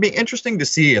 It'll be interesting to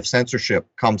see if censorship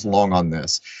comes along on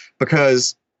this,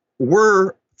 because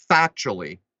we're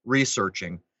factually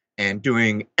researching and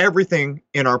doing everything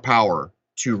in our power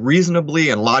to reasonably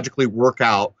and logically work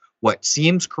out what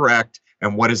seems correct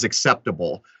and what is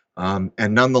acceptable. And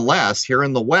nonetheless, here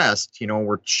in the West,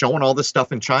 we're showing all this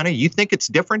stuff in China. You think it's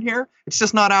different here? It's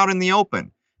just not out in the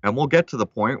open. And we'll get to the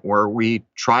point where we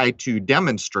try to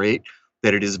demonstrate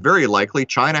that it is very likely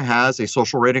China has a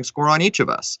social rating score on each of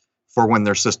us for when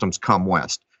their systems come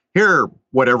west. Here,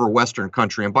 whatever Western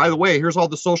country. And by the way, here's all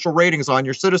the social ratings on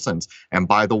your citizens. And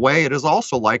by the way, it is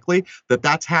also likely that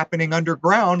that's happening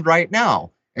underground right now.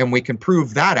 And we can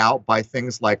prove that out by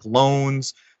things like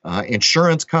loans,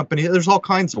 insurance companies. There's all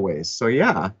kinds of ways. So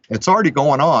yeah, it's already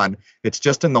going on. It's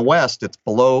just in the West. It's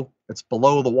below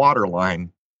the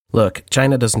waterline. Look,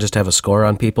 China doesn't just have a score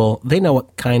on people. They know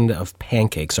what kind of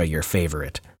pancakes are your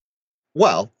favorite.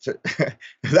 Well,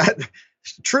 that's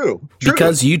true.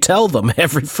 Because you tell them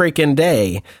every freaking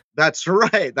day. That's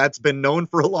right. That's been known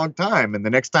for a long time. And the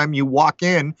next time you walk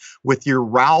in with your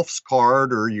Ralph's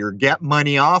card or your Get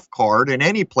Money Off card in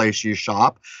any place you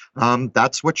shop,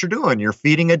 that's what you're doing. You're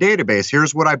feeding a database.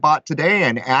 Here's what I bought today,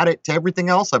 and add it to everything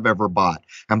else I've ever bought.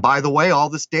 And by the way, all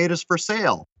this data is for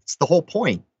sale. It's the whole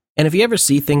point. And if you ever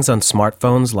see things on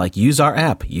smartphones like use our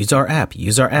app, use our app,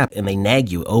 use our app, and they nag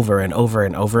you over and over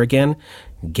and over again,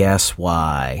 guess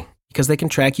why? Because they can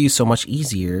track you so much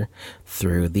easier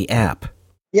through the app.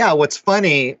 Yeah, what's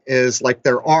funny is like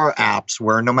there are apps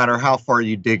where no matter how far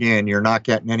you dig in, you're not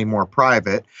getting any more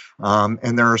private.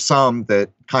 And there are some that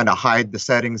kind of hide the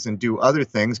settings and do other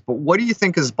things. But what do you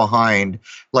think is behind?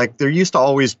 Like there used to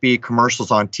always be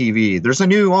commercials on TV. There's a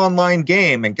new online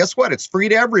game, and guess what? It's free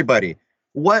to everybody.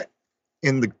 What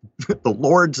in the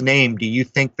Lord's name do you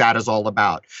think that is all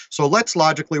about? So let's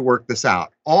logically work this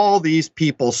out. All these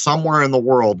people somewhere in the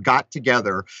world got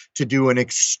together to do an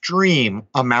extreme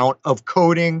amount of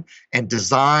coding and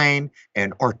design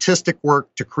and artistic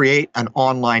work to create an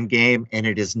online game, and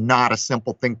it is not a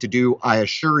simple thing to do, I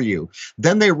assure you.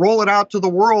 Then they roll it out to the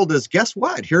world as, guess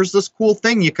what? Here's this cool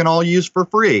thing you can all use for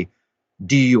free.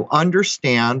 Do you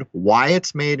understand why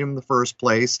it's made in the first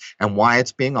place and why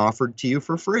it's being offered to you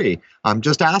for free? I'm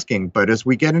just asking. But as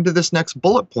we get into this next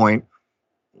bullet point,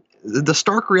 the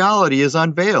stark reality is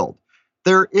unveiled.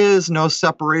 There is no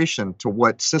separation to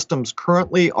what systems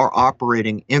currently are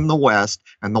operating in the West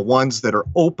and the ones that are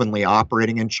openly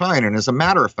operating in China. And as a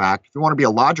matter of fact, if you want to be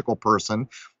a logical person,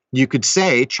 you could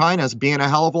say China's being a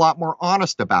hell of a lot more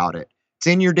honest about it. It's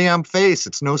in your damn face.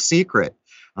 It's no secret.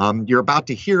 You're about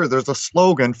to hear there's a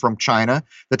slogan from China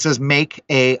that says, make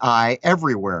AI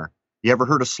everywhere. You ever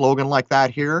heard a slogan like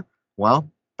that here? Well,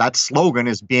 that slogan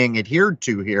is being adhered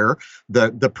to here.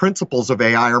 The principles of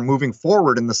AI are moving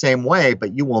forward in the same way,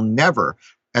 but you will never,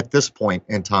 at this point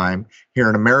in time, hear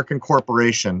an American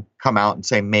corporation come out and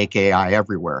say, make AI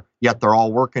everywhere. Yet they're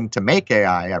all working to make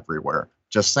AI everywhere.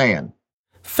 Just saying.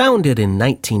 Founded in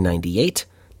 1998,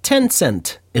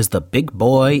 Tencent is the big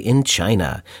boy in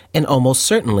China, and almost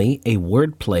certainly a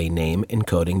wordplay name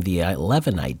encoding the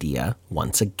 11 idea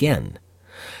once again.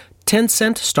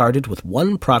 Tencent started with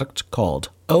one product called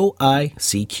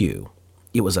OICQ.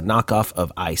 It was a knockoff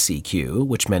of ICQ,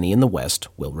 which many in the West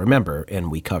will remember, and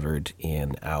we covered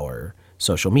in our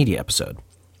social media episode.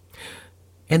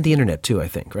 And the internet too, I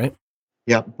think, right?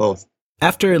 Yeah, both.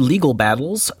 After legal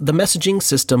battles, the messaging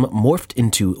system morphed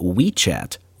into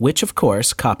WeChat, which of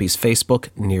course copies Facebook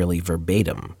nearly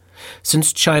verbatim.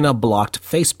 Since China blocked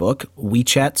Facebook,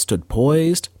 WeChat stood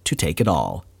poised to take it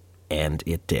all. And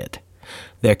it did.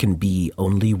 There can be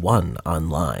only one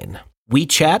online.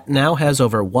 WeChat now has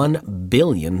over 1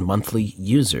 billion monthly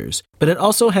users, but it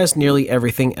also has nearly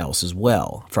everything else as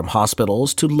well, from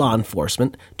hospitals to law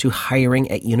enforcement to hiring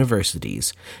at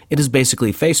universities. It is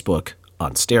basically Facebook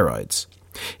on steroids.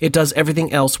 It does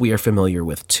everything else we are familiar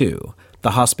with too.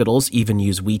 The hospitals even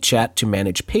use WeChat to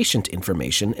manage patient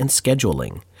information and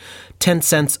scheduling.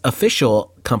 Tencent's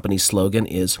official company slogan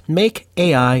is Make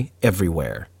AI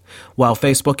Everywhere. While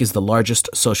Facebook is the largest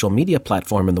social media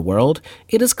platform in the world,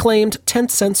 it is claimed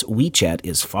Tencent's WeChat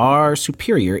is far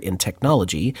superior in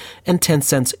technology, and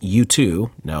Tencent's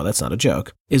U2, no, that's not a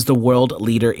joke, is the world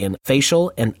leader in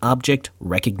facial and object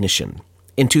recognition.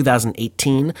 In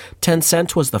 2018,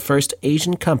 Tencent was the first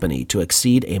Asian company to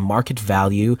exceed a market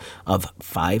value of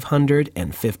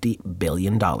 $550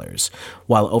 billion,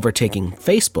 while overtaking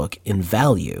Facebook in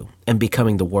value and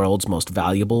becoming the world's most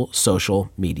valuable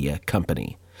social media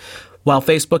company. While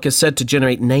Facebook is said to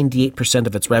generate 98%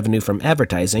 of its revenue from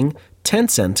advertising,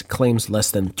 Tencent claims less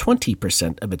than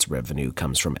 20% of its revenue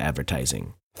comes from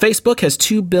advertising. Facebook has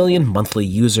 2 billion monthly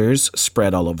users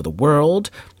spread all over the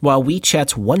world, while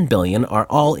WeChat's 1 billion are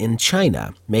all in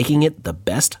China, making it the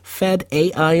best fed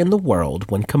AI in the world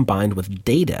when combined with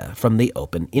data from the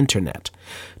open internet.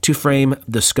 To frame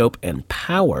the scope and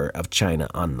power of China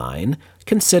online,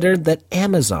 consider that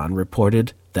Amazon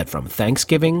reported that from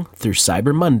Thanksgiving through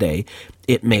Cyber Monday,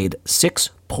 it made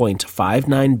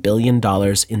 $6.59 billion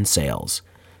in sales.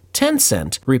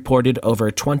 Tencent reported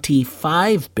over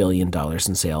 $25 billion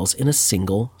in sales in a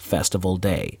single festival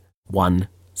day. One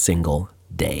single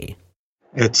day.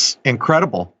 It's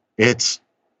incredible. It's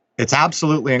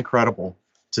absolutely incredible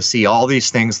to see all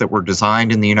these things that were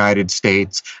designed in the United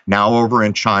States now over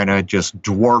in China just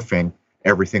dwarfing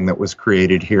everything that was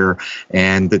created here,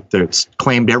 and that it's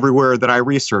claimed everywhere that I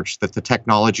researched that the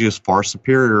technology is far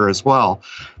superior as well.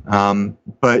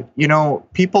 But,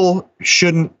 people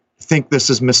shouldn't think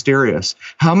this is mysterious.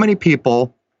 How many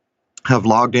people have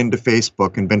logged into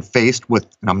Facebook and been faced with,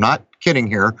 and I'm not kidding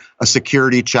here, a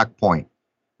security checkpoint?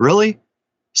 Really?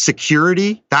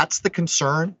 Security? That's the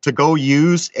concern? To go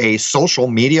use a social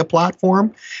media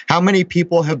platform? How many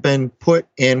people have been put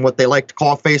in what they like to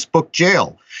call Facebook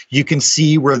jail? You can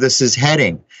see where this is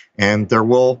heading, and there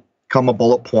will come a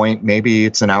bullet point, maybe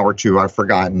it's an hour or two, I've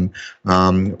forgotten,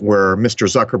 where Mr.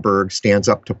 Zuckerberg stands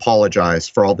up to apologize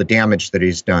for all the damage that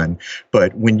he's done.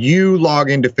 But when you log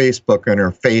into Facebook and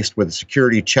are faced with a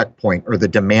security checkpoint or the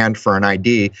demand for an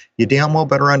ID, you damn well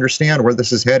better understand where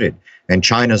this is headed. And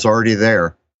China's already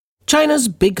there. China's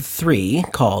big three,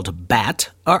 called BAT,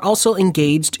 are also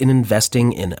engaged in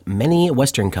investing in many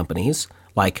Western companies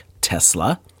like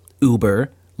Tesla, Uber,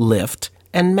 Lyft,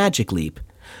 and Magic Leap.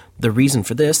 The reason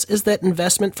for this is that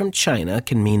investment from China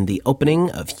can mean the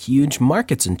opening of huge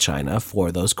markets in China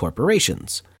for those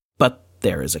corporations. But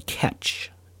there is a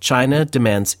catch. China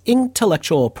demands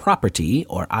intellectual property,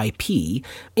 or IP,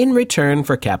 in return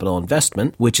for capital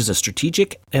investment, which is a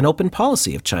strategic and open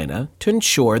policy of China to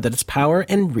ensure that its power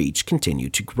and reach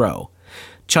continue to grow.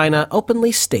 China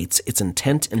openly states its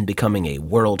intent in becoming a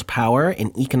world power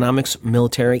in economics,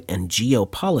 military, and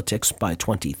geopolitics by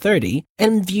 2030,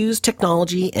 and views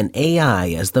technology and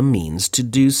AI as the means to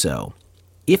do so.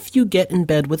 If you get in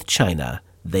bed with China,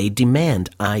 they demand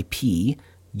IP,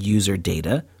 user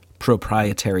data,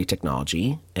 proprietary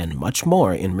technology, and much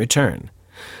more in return.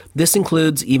 This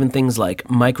includes even things like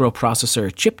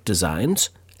microprocessor chip designs,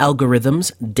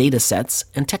 algorithms, datasets,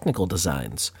 and technical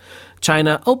designs.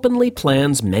 China openly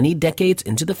plans many decades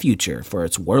into the future for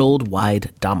its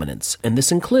worldwide dominance, and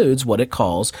this includes what it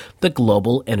calls the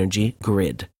global energy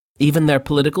grid. Even their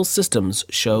political systems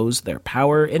shows their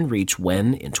power and reach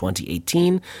when, in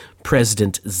 2018,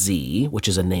 President Z, which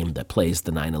is a name that plays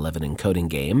the 9/11 encoding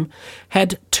game,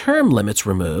 had term limits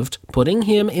removed, putting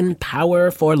him in power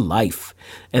for life,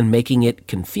 and making it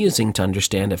confusing to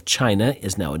understand if China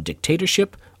is now a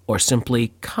dictatorship or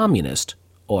simply communist,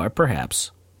 or perhaps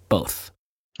both.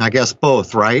 I guess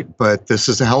both, right? But this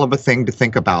is a hell of a thing to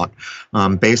think about.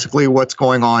 Basically, what's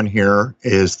going on here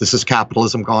is this is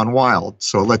capitalism gone wild.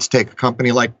 So let's take a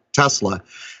company like Tesla.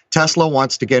 Tesla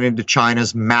wants to get into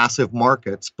China's massive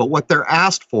markets, but what they're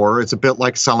asked for is a bit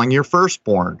like selling your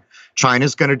firstborn.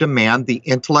 China's going to demand the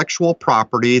intellectual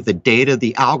property, the data,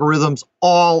 the algorithms,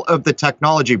 all of the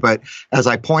technology. But as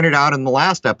I pointed out in the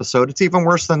last episode, it's even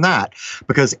worse than that,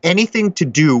 because anything to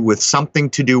do with something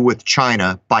to do with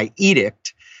China by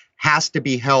edict has to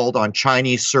be held on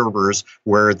Chinese servers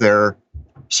where their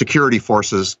security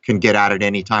forces can get at it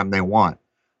anytime they want.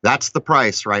 That's the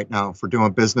price right now for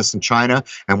doing business in China.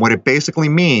 And what it basically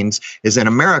means is in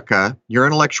America, your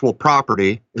intellectual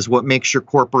property is what makes your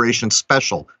corporation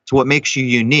special. It's what makes you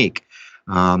unique.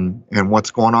 And what's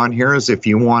going on here is if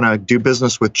you want to do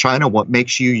business with China, what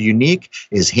makes you unique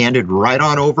is handed right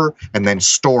on over and then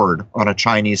stored on a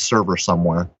Chinese server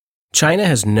somewhere. China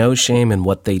has no shame in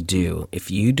what they do.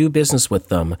 If you do business with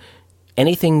them,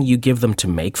 anything you give them to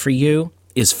make for you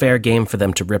is fair game for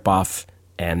them to rip off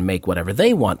and make whatever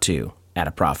they want to at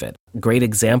a profit. Great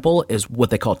example is what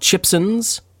they call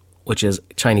chipsons, which is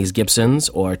Chinese Gibsons,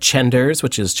 or Chenders,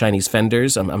 which is Chinese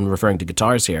Fenders. I'm referring to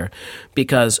guitars here,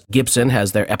 because Gibson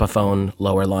has their Epiphone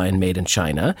lower line made in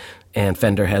China, and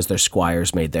Fender has their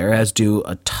Squiers made there, as do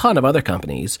a ton of other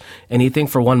companies. And you think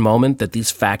for one moment that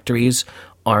these factories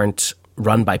aren't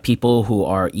run by people who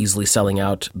are easily selling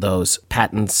out those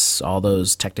patents, all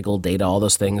those technical data, all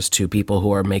those things to people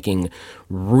who are making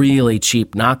really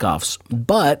cheap knockoffs.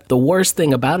 But the worst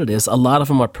thing about it is a lot of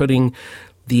them are putting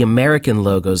the American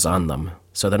logos on them.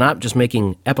 So they're not just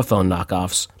making Epiphone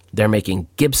knockoffs, They're making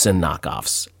Gibson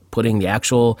knockoffs, putting the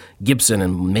actual Gibson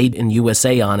and made in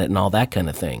USA on it and all that kind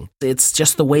of thing. It's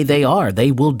just the way they are.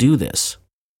 They will do this.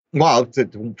 Well,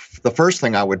 the first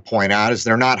thing I would point out is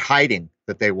they're not hiding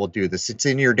that they will do this. It's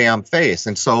in your damn face.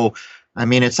 And so, I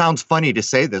mean, it sounds funny to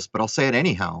say this, but I'll say it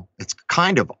anyhow. It's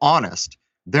kind of honest.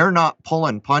 They're not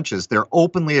pulling punches. They're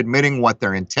openly admitting what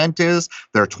their intent is,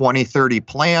 their 2030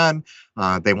 plan.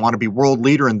 They want to be world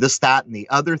leader in this, that, and the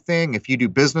other thing. If you do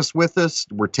business with us,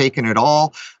 we're taking it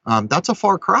all. That's a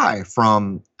far cry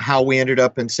from how we ended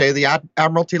up in, say, the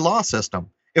Admiralty law system.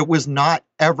 It was not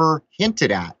ever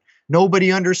hinted at.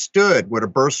 Nobody understood what a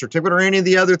birth certificate or any of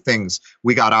the other things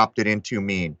we got opted into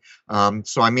mean.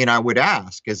 So, I mean, I would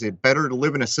ask, is it better to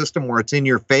live in a system where it's in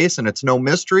your face and it's no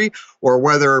mystery, or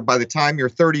whether by the time you're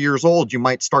 30 years old, you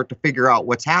might start to figure out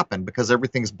what's happened because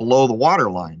everything's below the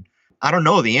waterline? I don't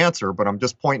know the answer, but I'm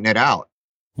just pointing it out.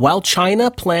 While China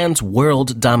plans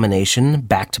world domination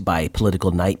backed by a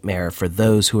political nightmare for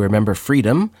those who remember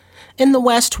freedom, in the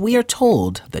West we are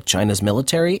told that China's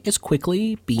military is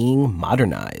quickly being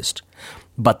modernized.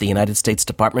 But the United States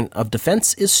Department of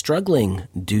Defense is struggling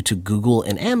due to Google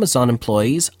and Amazon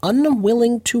employees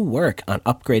unwilling to work on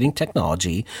upgrading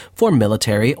technology for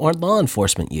military or law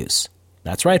enforcement use.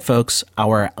 That's right, folks.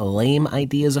 Our lame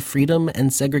ideas of freedom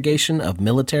and segregation of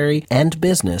military and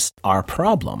business are a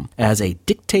problem as a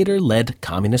dictator-led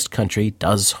communist country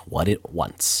does what it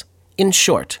wants. In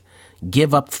short,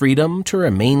 give up freedom to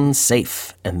remain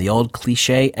safe, and the old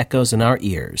cliche echoes in our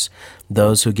ears.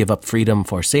 Those who give up freedom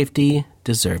for safety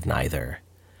deserve neither.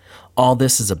 All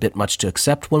this is a bit much to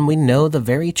accept when we know the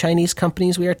very Chinese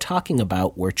companies we are talking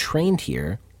about were trained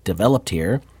here, developed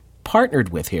here, partnered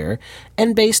with here,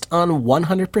 and based on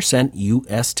 100%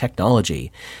 U.S.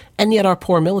 technology. And yet our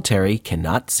poor military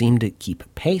cannot seem to keep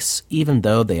pace, even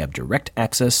though they have direct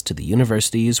access to the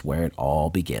universities where it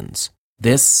all begins.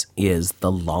 This is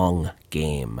the long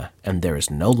game, and there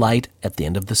is no light at the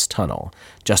end of this tunnel,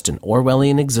 just an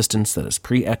Orwellian existence that is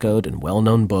pre-echoed in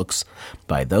well-known books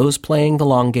by those playing the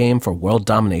long game for world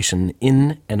domination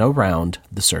in and around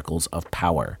the circles of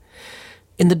power.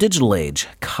 In the digital age,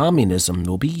 communism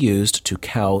will be used to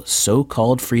cow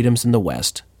so-called freedoms in the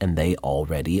West, and they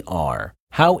already are.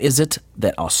 How is it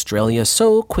that Australia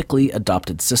so quickly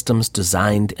adopted systems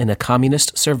designed in a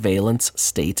communist surveillance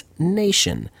state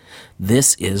nation?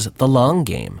 This is the long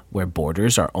game, where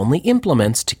borders are only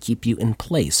implements to keep you in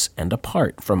place and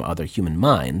apart from other human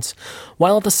minds,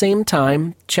 while at the same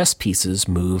time, chess pieces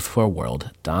move for world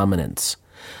dominance.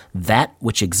 That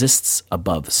which exists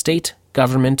above state,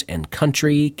 government, and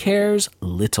country cares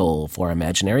little for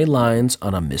imaginary lines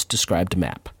on a misdescribed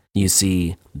map. You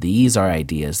see, these are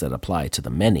ideas that apply to the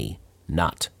many,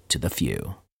 not to the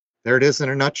few. There it is in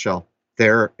a nutshell.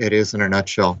 There it is in a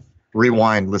nutshell.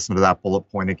 Rewind, listen to that bullet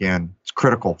point again. It's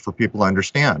critical for people to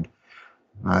understand.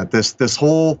 This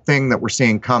whole thing that we're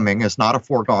seeing coming is not a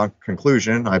foregone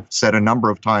conclusion. I've said a number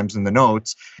of times in the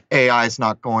notes, AI is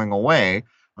not going away,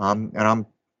 and I'm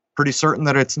pretty certain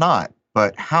that it's not.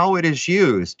 But how it is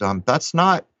used, that's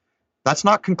not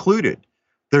concluded.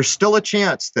 There's still a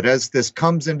chance that as this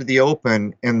comes into the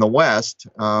open in the West,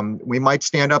 we might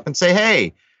stand up and say,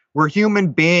 hey, we're human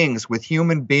beings. With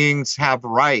human beings have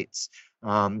rights.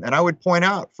 And I would point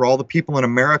out for all the people in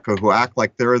America who act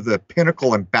like they're the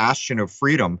pinnacle and bastion of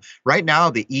freedom, right now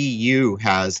the EU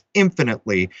has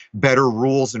infinitely better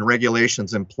rules and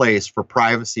regulations in place for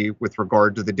privacy with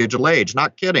regard to the digital age.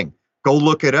 Not kidding. Go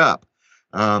look it up.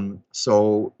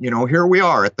 So, here we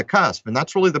are at the cusp, and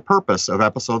that's really the purpose of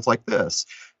episodes like this.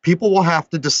 People will have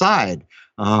to decide,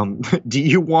 do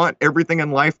you want everything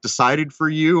in life decided for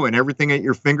you and everything at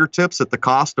your fingertips at the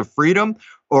cost of freedom,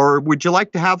 or would you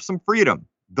like to have some freedom?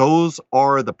 Those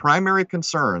are the primary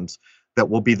concerns that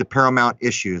will be the paramount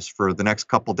issues for the next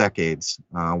couple decades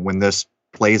when this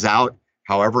plays out,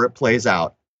 however it plays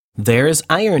out. There is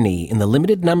irony in the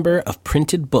limited number of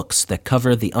printed books that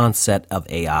cover the onset of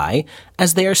AI,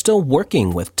 as they are still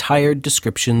working with tired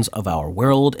descriptions of our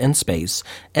world and space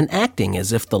and acting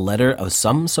as if the letter of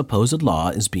some supposed law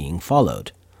is being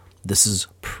followed. This is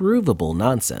provable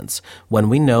nonsense when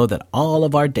we know that all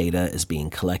of our data is being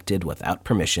collected without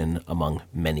permission, among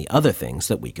many other things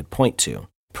that we could point to.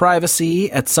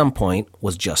 Privacy, at some point,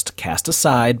 was just cast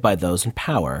aside by those in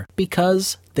power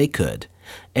because they could.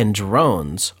 And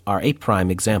drones are a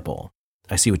prime example.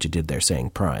 I see what you did there saying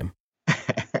prime.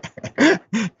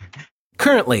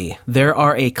 Currently, there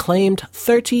are a claimed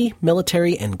 30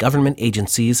 military and government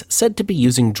agencies said to be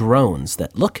using drones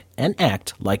that look and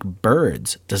act like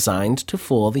birds designed to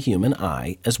fool the human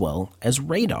eye as well as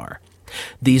radar.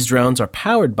 These drones are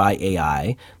powered by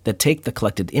AI that take the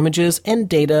collected images and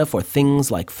data for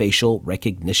things like facial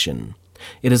recognition.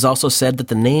 It is also said that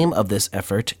the name of this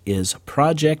effort is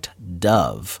Project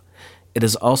Dove. It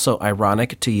is also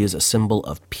ironic to use a symbol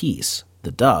of peace,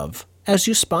 the dove, as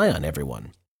you spy on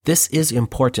everyone. This is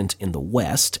important in the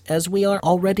West, as we are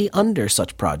already under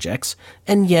such projects,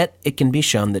 and yet it can be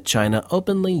shown that China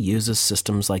openly uses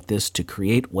systems like this to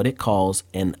create what it calls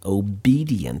an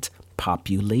obedient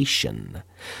population.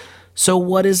 So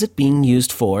what is it being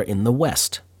used for in the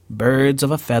West? Birds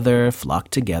of a feather flock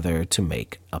together to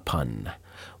make a pun.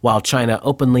 While China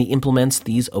openly implements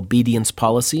these obedience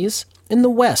policies, in the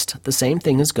West the same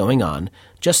thing is going on,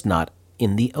 just not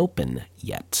in the open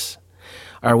yet.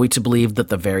 Are we to believe that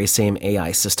the very same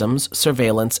AI systems,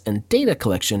 surveillance, and data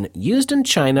collection used in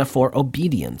China for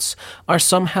obedience are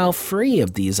somehow free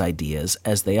of these ideas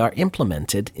as they are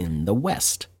implemented in the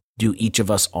West? Do each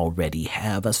of us already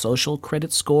have a social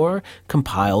credit score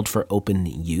compiled for open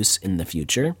use in the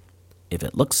future? If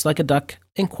it looks like a duck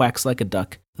and quacks like a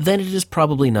duck, then it is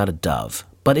probably not a dove.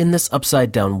 But in this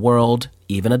upside-down world,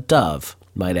 even a dove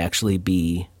might actually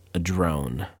be a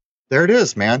drone. There it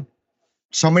is, man.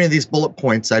 So many of these bullet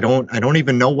points, I don't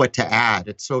even know what to add.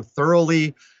 It so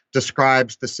thoroughly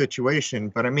describes the situation.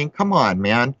 But I mean, come on,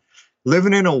 man.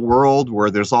 Living in a world where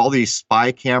there's all these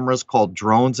spy cameras called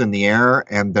drones in the air,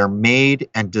 and they're made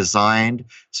and designed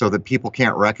so that people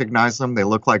can't recognize them. They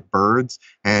look like birds.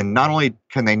 And not only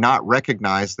can they not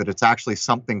recognize that it's actually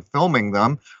something filming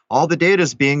them, all the data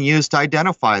is being used to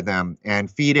identify them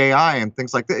and feed AI and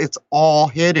things like that. It's all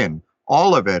hidden,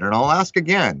 all of it. And I'll ask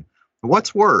again,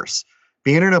 what's worse?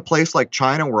 Being in a place like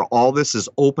China where all this is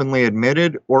openly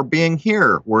admitted, or being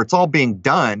here where it's all being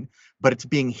done, but it's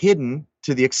being hidden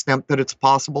to the extent that it's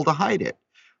possible to hide it?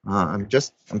 I'm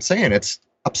saying it's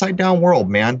upside down world,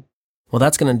 man. Well,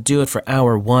 that's going to do it for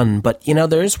hour one. But,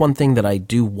 there is one thing that I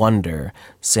do wonder,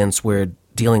 since we're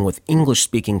dealing with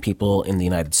English-speaking people in the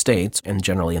United States and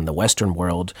generally in the Western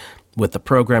world with the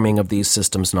programming of these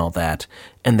systems and all that,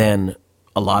 and then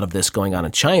a lot of this going on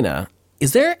in China.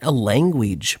 Is there a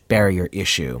language barrier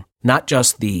issue? Not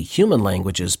just the human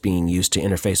languages being used to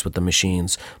interface with the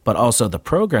machines, but also the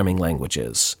programming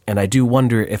languages. And I do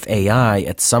wonder if AI,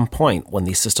 at some point when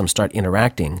these systems start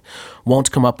interacting,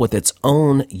 won't come up with its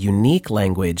own unique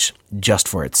language just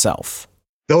for itself.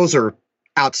 Those are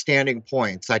outstanding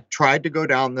points. I tried to go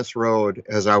down this road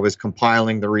as I was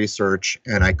compiling the research,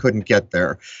 and I couldn't get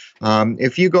there.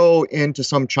 If you go into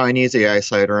some Chinese AI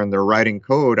site and they're writing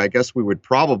code, I guess we would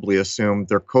probably assume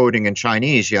they're coding in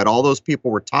Chinese, yet all those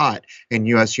people were taught in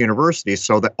U.S. universities.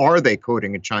 So are they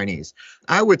coding in Chinese?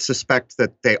 I would suspect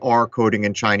that they are coding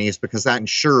in Chinese, because that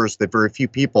ensures that very few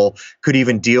people could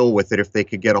even deal with it if they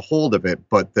could get a hold of it.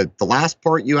 But the last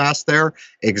part you asked there,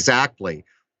 exactly.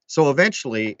 So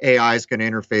eventually, AI is going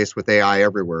to interface with AI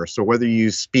everywhere. So whether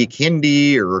you speak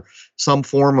Hindi or some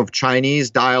form of Chinese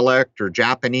dialect or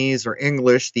Japanese or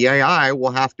English, the AI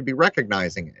will have to be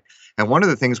recognizing it. And one of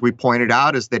the things we pointed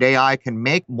out is that AI can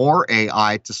make more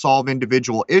AI to solve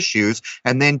individual issues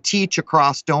and then teach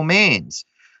across domains.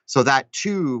 So that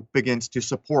too begins to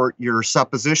support your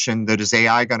supposition that is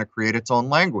AI going to create its own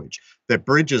language that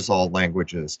bridges all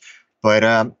languages. But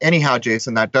anyhow,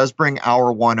 Jason, that does bring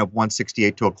hour one of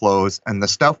 168 to a close. And the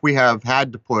stuff we have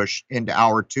had to push into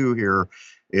hour two here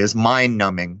is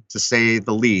mind-numbing, to say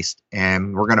the least.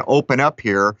 And we're going to open up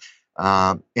here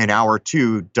in hour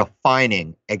two,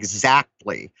 defining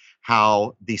exactly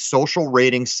how the social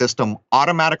rating system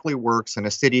automatically works in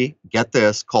a city, get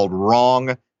this, called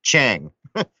Rongcheng.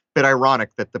 Bit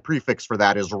ironic that the prefix for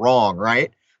that is wrong,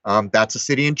 right? That's a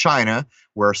city in China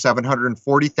where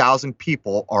 740,000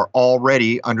 people are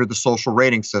already under the social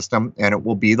rating system, and it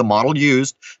will be the model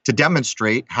used to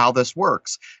demonstrate how this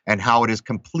works and how it is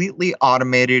completely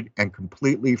automated and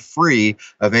completely free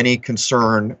of any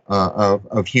concern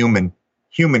of human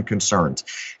concerns.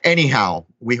 Anyhow,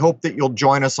 we hope that you'll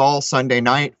join us all Sunday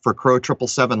night for Crow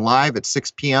 777 Live at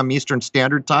 6 p.m. Eastern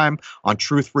Standard Time on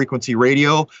Truth Frequency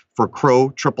Radio for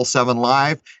Crow 777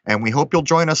 Live. And we hope you'll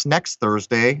join us next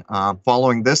Thursday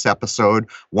following this episode.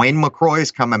 Wayne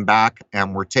McCroy's coming back,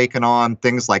 and we're taking on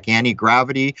things like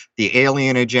anti-gravity, the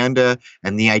alien agenda,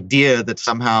 and the idea that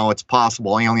somehow it's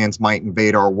possible aliens might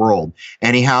invade our world.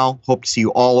 Anyhow, hope to see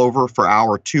you all over for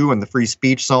hour two in the free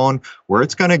speech zone, where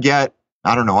it's going to get,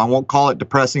 I don't know, I won't call it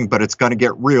depressing, but it's going to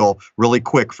get real really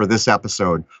quick for this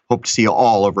episode. Hope to see you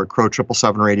all over at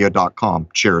crow777radio.com.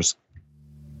 Cheers.